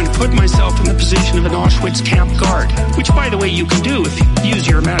trying to put myself in the position of an Auschwitz camp guard, which, by the way, you can do if you use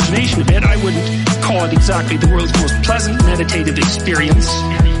your imagination a bit. I wouldn't call it exactly the world's most pleasant meditative experience.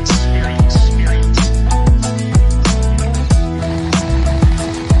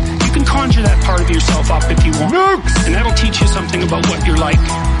 You can conjure that part of yourself up if you want. Nukes! And that'll teach you something about what you're like.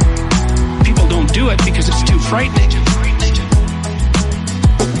 People don't do it because it's too frightening.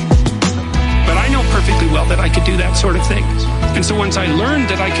 But I know perfectly well that I could do that sort of thing. And so once I learned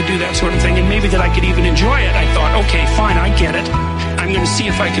that I could do that sort of thing, and maybe that I could even enjoy it, I thought, okay, fine, I get it. I'm going to see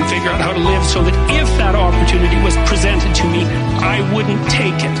if I can figure out how to live so that if that opportunity was presented to me, I wouldn't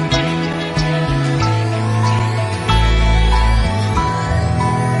take it.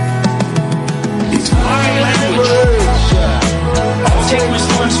 It's my language. I'll take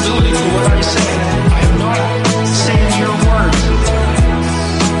responsibility for what I say. I am not saying your words.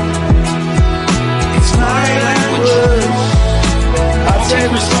 It's my language. I'll take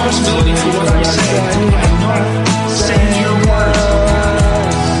responsibility for what I say. I am not saying your words.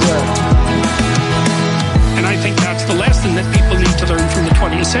 And I think that's the lesson that people need to learn from the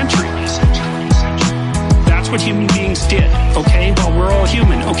 20th century. That's what human beings did, okay? Well, we're all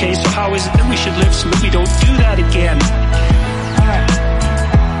human, okay? So how is it that we should live so that we don't do that again?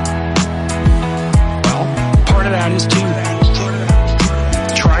 Well, part of that is to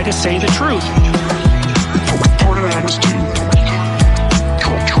try to say the truth. Part of that is to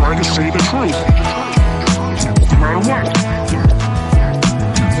try to say the truth. No matter what.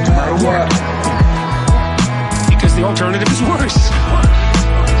 No matter what. Because the alternative is worse.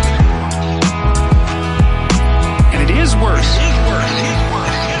 And it is worse.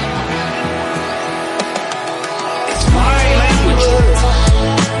 It's my language.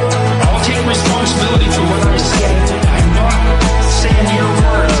 I'll take responsibility for what I say. I'm not saying your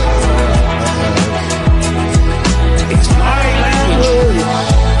words. It's my language.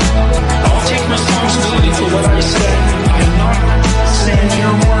 I'll take responsibility for what I say. I'm not saying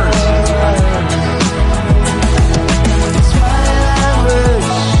your words. It's my language.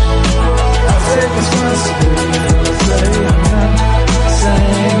 I'll take responsibility for what I say.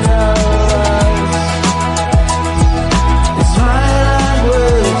 I'm not saying your words. It's my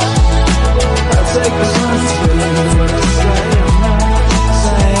language. I'll take responsibility for what I say. I'm not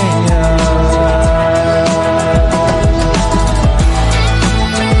saying your words.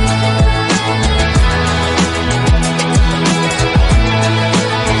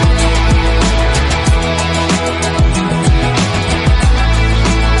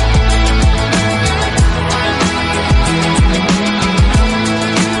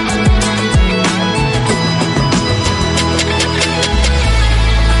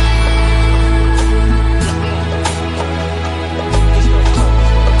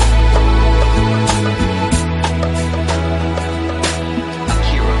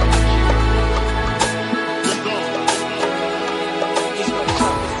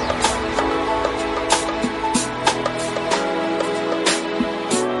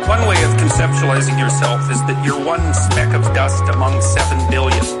 One way of conceptualizing yourself is that you're one speck of dust among 7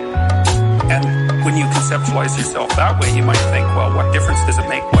 billion. And when you conceptualize yourself that way, you might think, well, what difference does it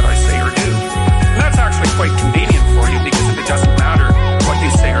make what I say or do? And that's actually quite convenient for you, because if it doesn't matter what you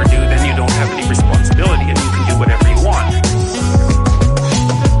say or do, then you don't have any responsibility and you can do whatever you want.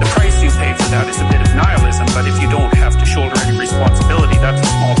 The price you pay for that is a bit of nihilism, but if you don't have to shoulder any responsibility, that's a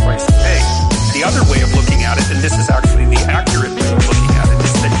small price to pay. The other way of looking at it, and this is actually the accurate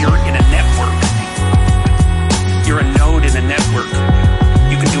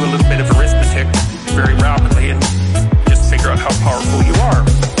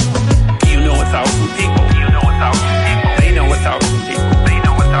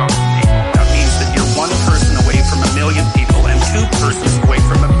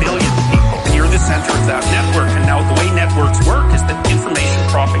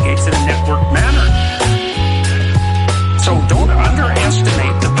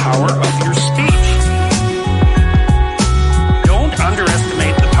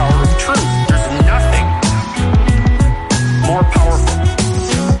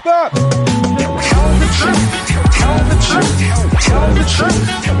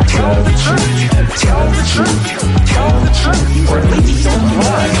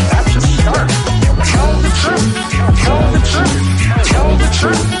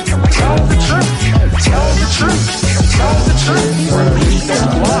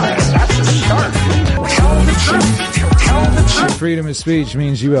Freedom of speech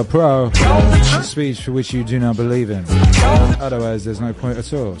means you are pro speech for which you do not believe in. Otherwise, there's no point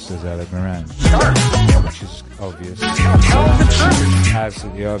at all, says Alec Moran. Which is obvious.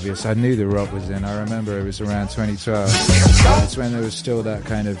 Absolutely obvious. I knew the rot was in. I remember it was around 2012. It's when there was still that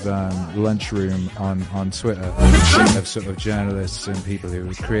kind of lunchroom on Twitter of sort of journalists and people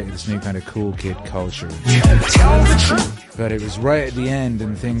who created this new kind of cool kid culture. But it was right at the end,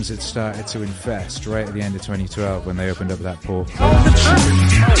 and things had started to infest right at the end of 2012 when they opened up that portal.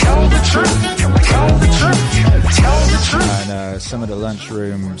 And some of the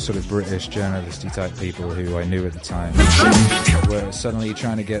lunchroom sort of British journalisty type people who I knew at the time were suddenly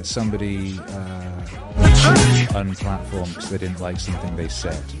trying to get somebody unplatformed because they didn't like something they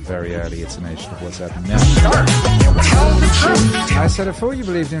said. Very early intimation of what's happening now. I said, I thought you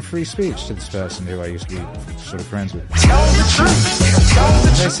believed in free speech to this person who I used to be sort of friends with.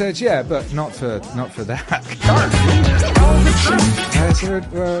 They said, yeah, but not for that. I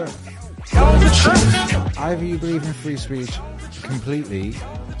said, well, either you believe in free speech completely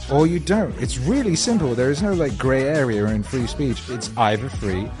or you don't. It's really simple. There is no like grey area in free speech. It's either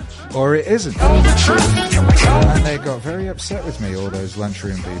free or it isn't. And they got very upset with me, all those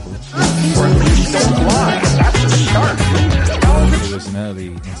lunchroom people. It was an early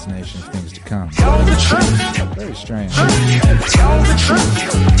intonation of things to come. Very strange.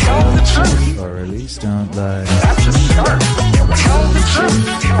 Or at least don't lie.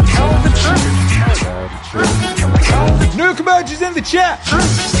 Nuke Merge is in the chat.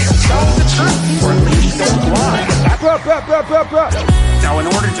 Now, in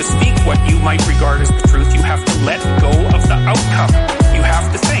order to speak what you might regard as the truth, you have to let go of the outcome. You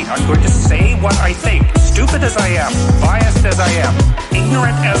have to think, I'm going to say what I think. Stupid as I am, biased as I am,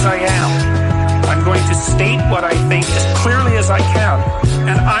 ignorant as I am, I'm going to state what I think as clearly as I can,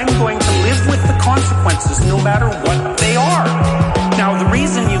 and I'm going to live with the consequences no matter what they are. Now, the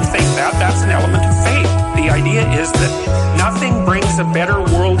reason you think that's an element of faith. The idea is that nothing brings a better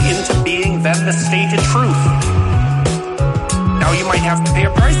world into being than the stated truth. Now, you might have to pay a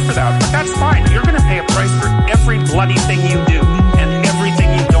price for that, but that's fine. You're going to pay a price for every bloody thing you do and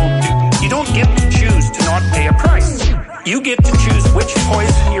everything you don't do. You don't get to choose to not pay a price. You get to choose which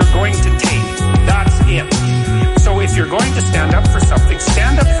poison you're going to take. That's it. So if you're going to stand up for something,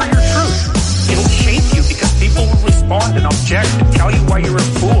 stand up for your truth. It'll shape you because people will respond and object and tell you why you're a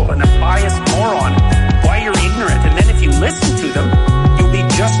fool and a biased moron, why you're ignorant. And then if you listen to them, you'll be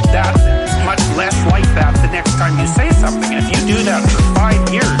just that much less like that the next time you say something. And if you do that for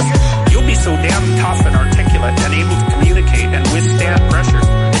 5 years, you'll be so damn tough and articulate and able to communicate and withstand pressures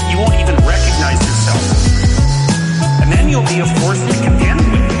that you won't even recognize yourself. And then you'll be a force to contend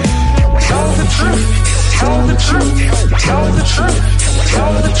with. Tell the truth. Tell the truth. Tell the truth.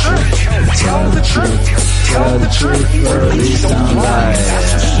 Tell the truth. Tell the truth. Tell the truth, or at least don't lie.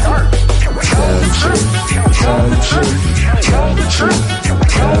 Tell the truth. Tell the truth. Tell the truth.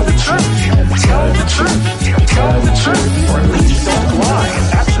 Tell the truth. Tell the truth. Tell the truth, or at least don't lie.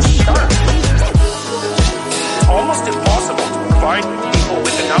 That's a start. It's almost impossible to provide people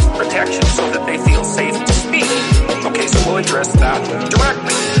with enough protection so that they feel safe to speak. Okay, so we'll address that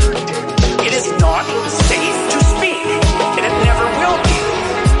directly. It is not safe to speak, and it never will be.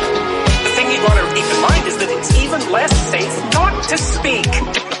 The thing you gotta keep in mind is that it's even less safe not to speak.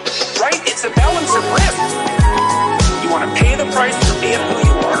 Right? It's a balance of risk. You want to pay the price for being who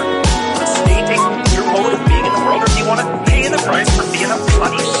you are, for stating your mode of being in the world, or do you want to pay the price for being a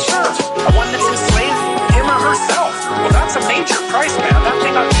bloody serf, a one that's enslaved him or herself? Well, that's a major price, man. That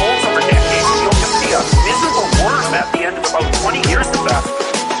thing unfolds over decades. You'll just be a miserable worm at the end of about 20 years of that.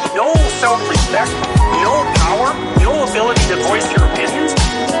 No self-respect, no power, no ability to voice your opinions,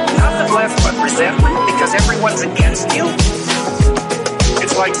 nothing left but resentment because everyone's against you.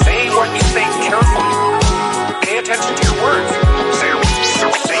 It's like saying what you think carefully. Pay attention to your words. Say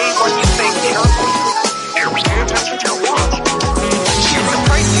what you think carefully. Pay attention to your words. Here's the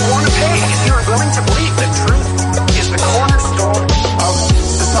price you want to pay if you're willing to believe that truth is the cornerstone of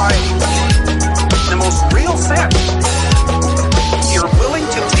society. In the most real sense. You're willing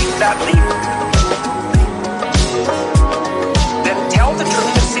to take that leap, then tell the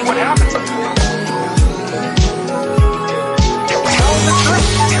truth and see what happens. Tell the truth.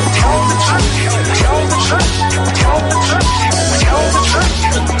 Tell the truth. Tell the truth. Tell the truth. Tell the truth.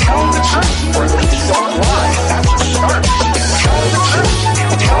 Tell the truth. Or at least don't lie. That's a start.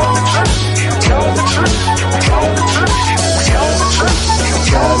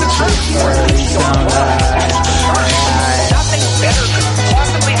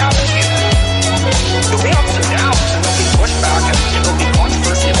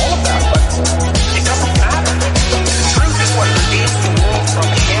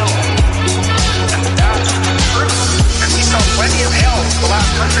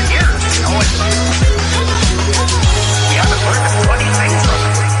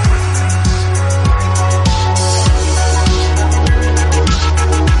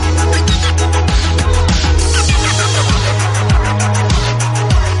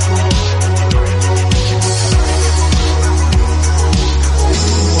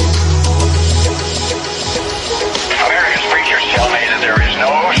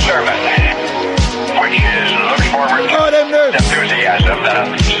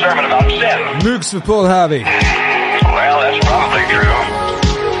 for Paul Harvey. Well, that's probably true.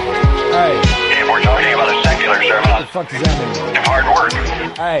 Hey. If we're talking about a secular sermon, What the fuck does that mean? hard work.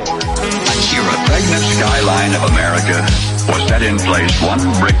 Hey. Akira, pregnant skyline of America was set in place one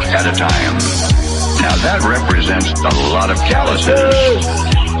brick at a time. Now that represents a lot of calluses.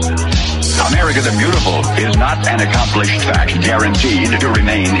 America the Beautiful is not an accomplished fact guaranteed to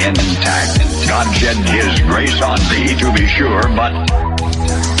remain intact. God shed His grace on thee, to be sure, but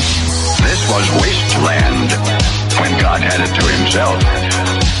this was wasteland when God had it to Himself.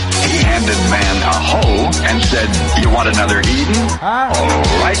 He handed man a hoe and said, you want another Eden? All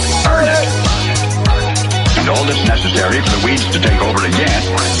right, earn it. And all that's necessary for the weeds to take over again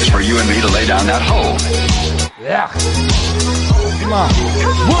is for you and me to lay down that hoe. Yeah. Come on.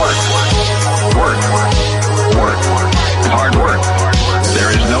 Work. Work. Work. Hard work.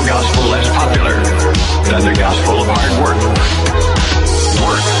 There is no gospel less popular than the gospel of hard work.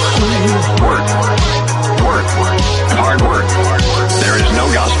 Work. Work. Work. Hard work. There is no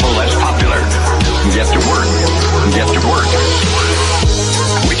gospel less popular. Get to work. Get to work.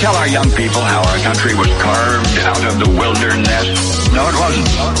 We tell our young people how our country was carved out of the wilderness. No, it wasn't.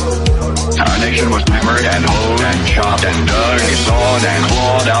 Our nation was hammered and hoed and chopped and dug, sawed and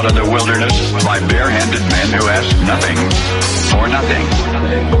clawed out of the wilderness by barehanded men who asked nothing for nothing.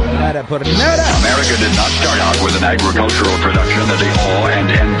 America did not start out with an agricultural production of the awe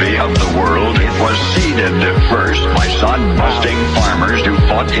and envy of the world. It was seeded first by sod-busting farmers who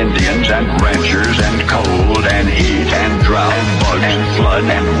fought Indians and ranchers and cold and heat and drought and bugs and flood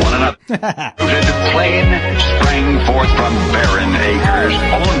and one another. The plain sprang forth from barren acres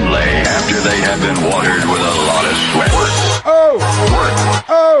only after they had been watered with a lot of sweat. Oh! Work.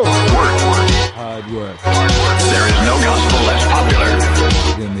 Oh! Work. Hard work. There is no gospel less popular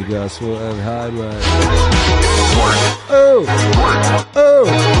than the gospel of hard work. Work. Oh! Work. Oh!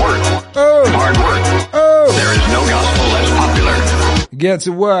 Work. Oh! Hard work. Oh! There is no gospel less popular. Get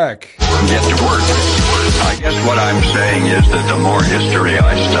to work. Get to work. I guess what I'm saying is that the more history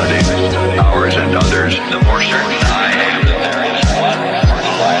I study, ours and others, the more certain I am that there is one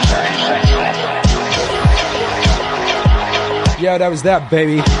class. Yo, that was that,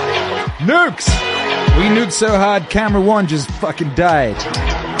 baby. Nukes! We nuked so hard, camera one just fucking died.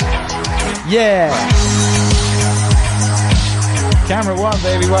 Yeah! Camera one,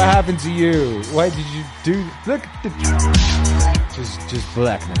 baby, what happened to you? Why did you do... Look at the... Just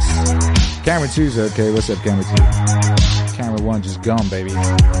blackness. Camera two's okay. What's up, camera two? Camera one just gone, baby.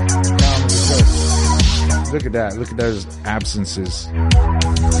 Look at that. Look at those absences.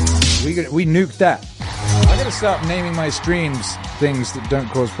 We nuked that. I gotta stop naming my streams things that don't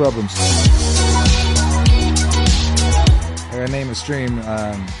cause problems. I gotta name a stream,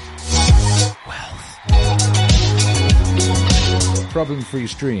 wealth. Problem-free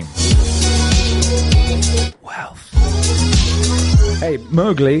stream. Wealth. Hey,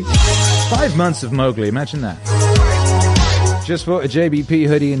 Mowgli. 5 months of Mowgli, imagine that. Just bought a JBP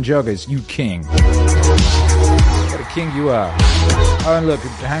hoodie and joggers, you king. What a king you are. Oh, and look,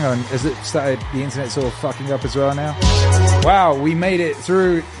 hang on, has it started, the internet's all fucking up as well now? Wow, we made it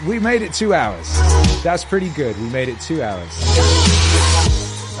through, we made it 2 hours. That's pretty good, we made it 2 hours.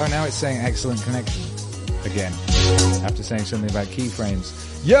 Oh, now it's saying excellent connection again, after saying something about keyframes.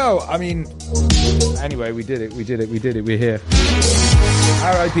 Yo, I mean, anyway, we did it, we're here.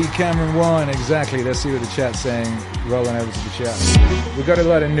 R.I.P. Cameron 1, exactly, let's see what the chat's saying, rolling over to the chat. We've got a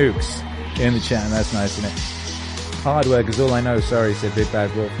lot of nukes in the chat, and that's nice, isn't it? Hard work is all I know, sorry, said Big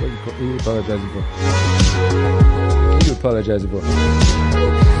Bad Wolf. What are you apologizing for? What are you apologizing for?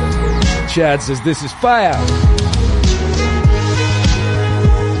 Chad says, this is fire!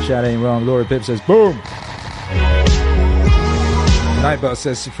 Chad ain't wrong, Laura Pip says, boom! Nightbot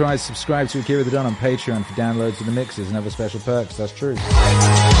says, surprise, subscribe to Akira the Don on Patreon for downloads of the mixes and other special perks. That's true.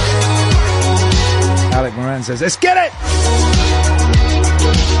 Alec Moran says, let's get it!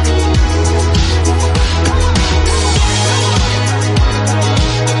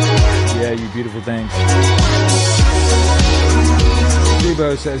 Yeah, you beautiful thing.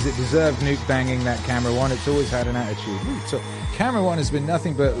 Zubo says, it deserved nuke banging that camera one. It's always had an attitude. So, camera one has been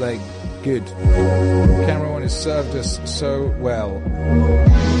nothing but, like, good. Camera one has served us so well,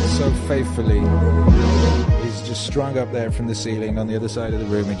 so faithfully. He's just strung up there from the ceiling on the other side of the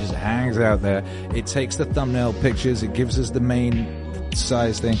room. It just hangs out there. It takes the thumbnail pictures. It gives us the main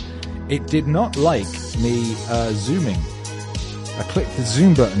size thing. It did not like me zooming. I clicked the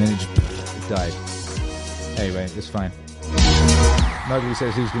zoom button and it just died. Anyway, it's fine. Nobody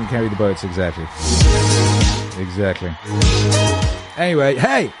says who's going to carry the boats. Exactly. Anyway,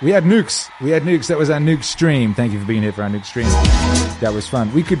 hey, we had Nukes. That was our Nuke stream. Thank you for being here for our Nuke stream. That was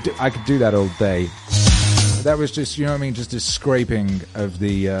fun. I could do that all day. That was just, you know what I mean, just a scraping of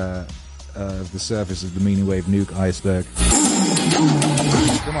the surface of the Meaning Wave Nuke iceberg.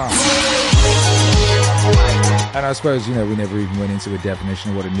 Come on. And I suppose, you know, we never even went into a definition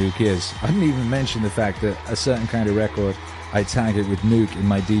of what a nuke is. I didn't even mention the fact that a certain kind of record, I tag it with nuke in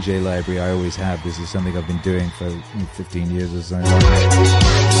my DJ library. I always have. This is something I've been doing for 15 years or so.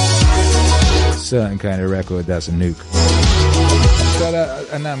 A certain kind of record, that's a nuke. So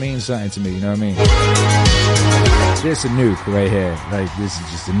and that means something to me, you know what I mean? This a nuke right here. Like, this is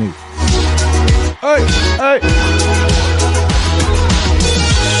just a nuke. Hey!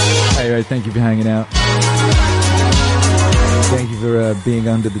 Anyway, thank you for hanging out. Thank you for being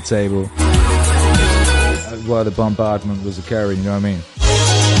under the table while the bombardment was occurring, you know what I mean?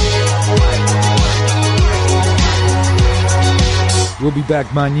 We'll be back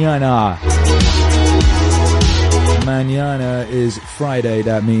mañana. Mañana is Friday.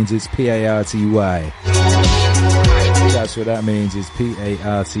 That means it's P-A-R-T-Y. That's what that means. It's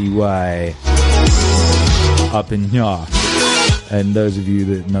P-A-R-T-Y. Up in here. And those of you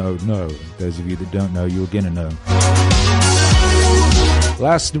that know. Those of you that don't know, you're gonna know.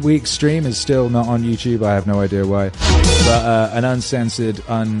 Last week's stream is still not on YouTube. I have no idea why. But an uncensored,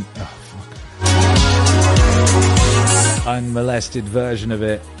 unmolested version of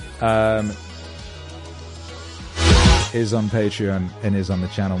it is on Patreon and is on the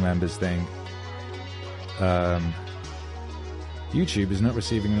channel members thing. YouTube is not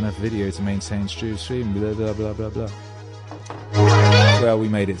receiving enough video to maintain stream, blah, blah, blah, blah, blah. Well, we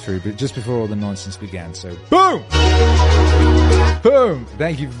made it through, but just before all the nonsense began, so boom! Boom!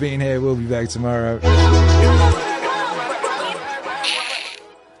 Thank you for being here. We'll be back tomorrow.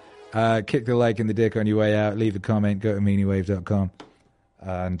 Kick the like in the dick on your way out. Leave a comment. Go to meaningwave.com.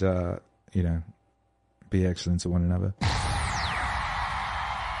 And, you know, be excellent to one another.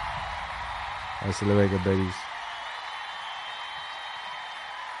 Hasta luego, babies.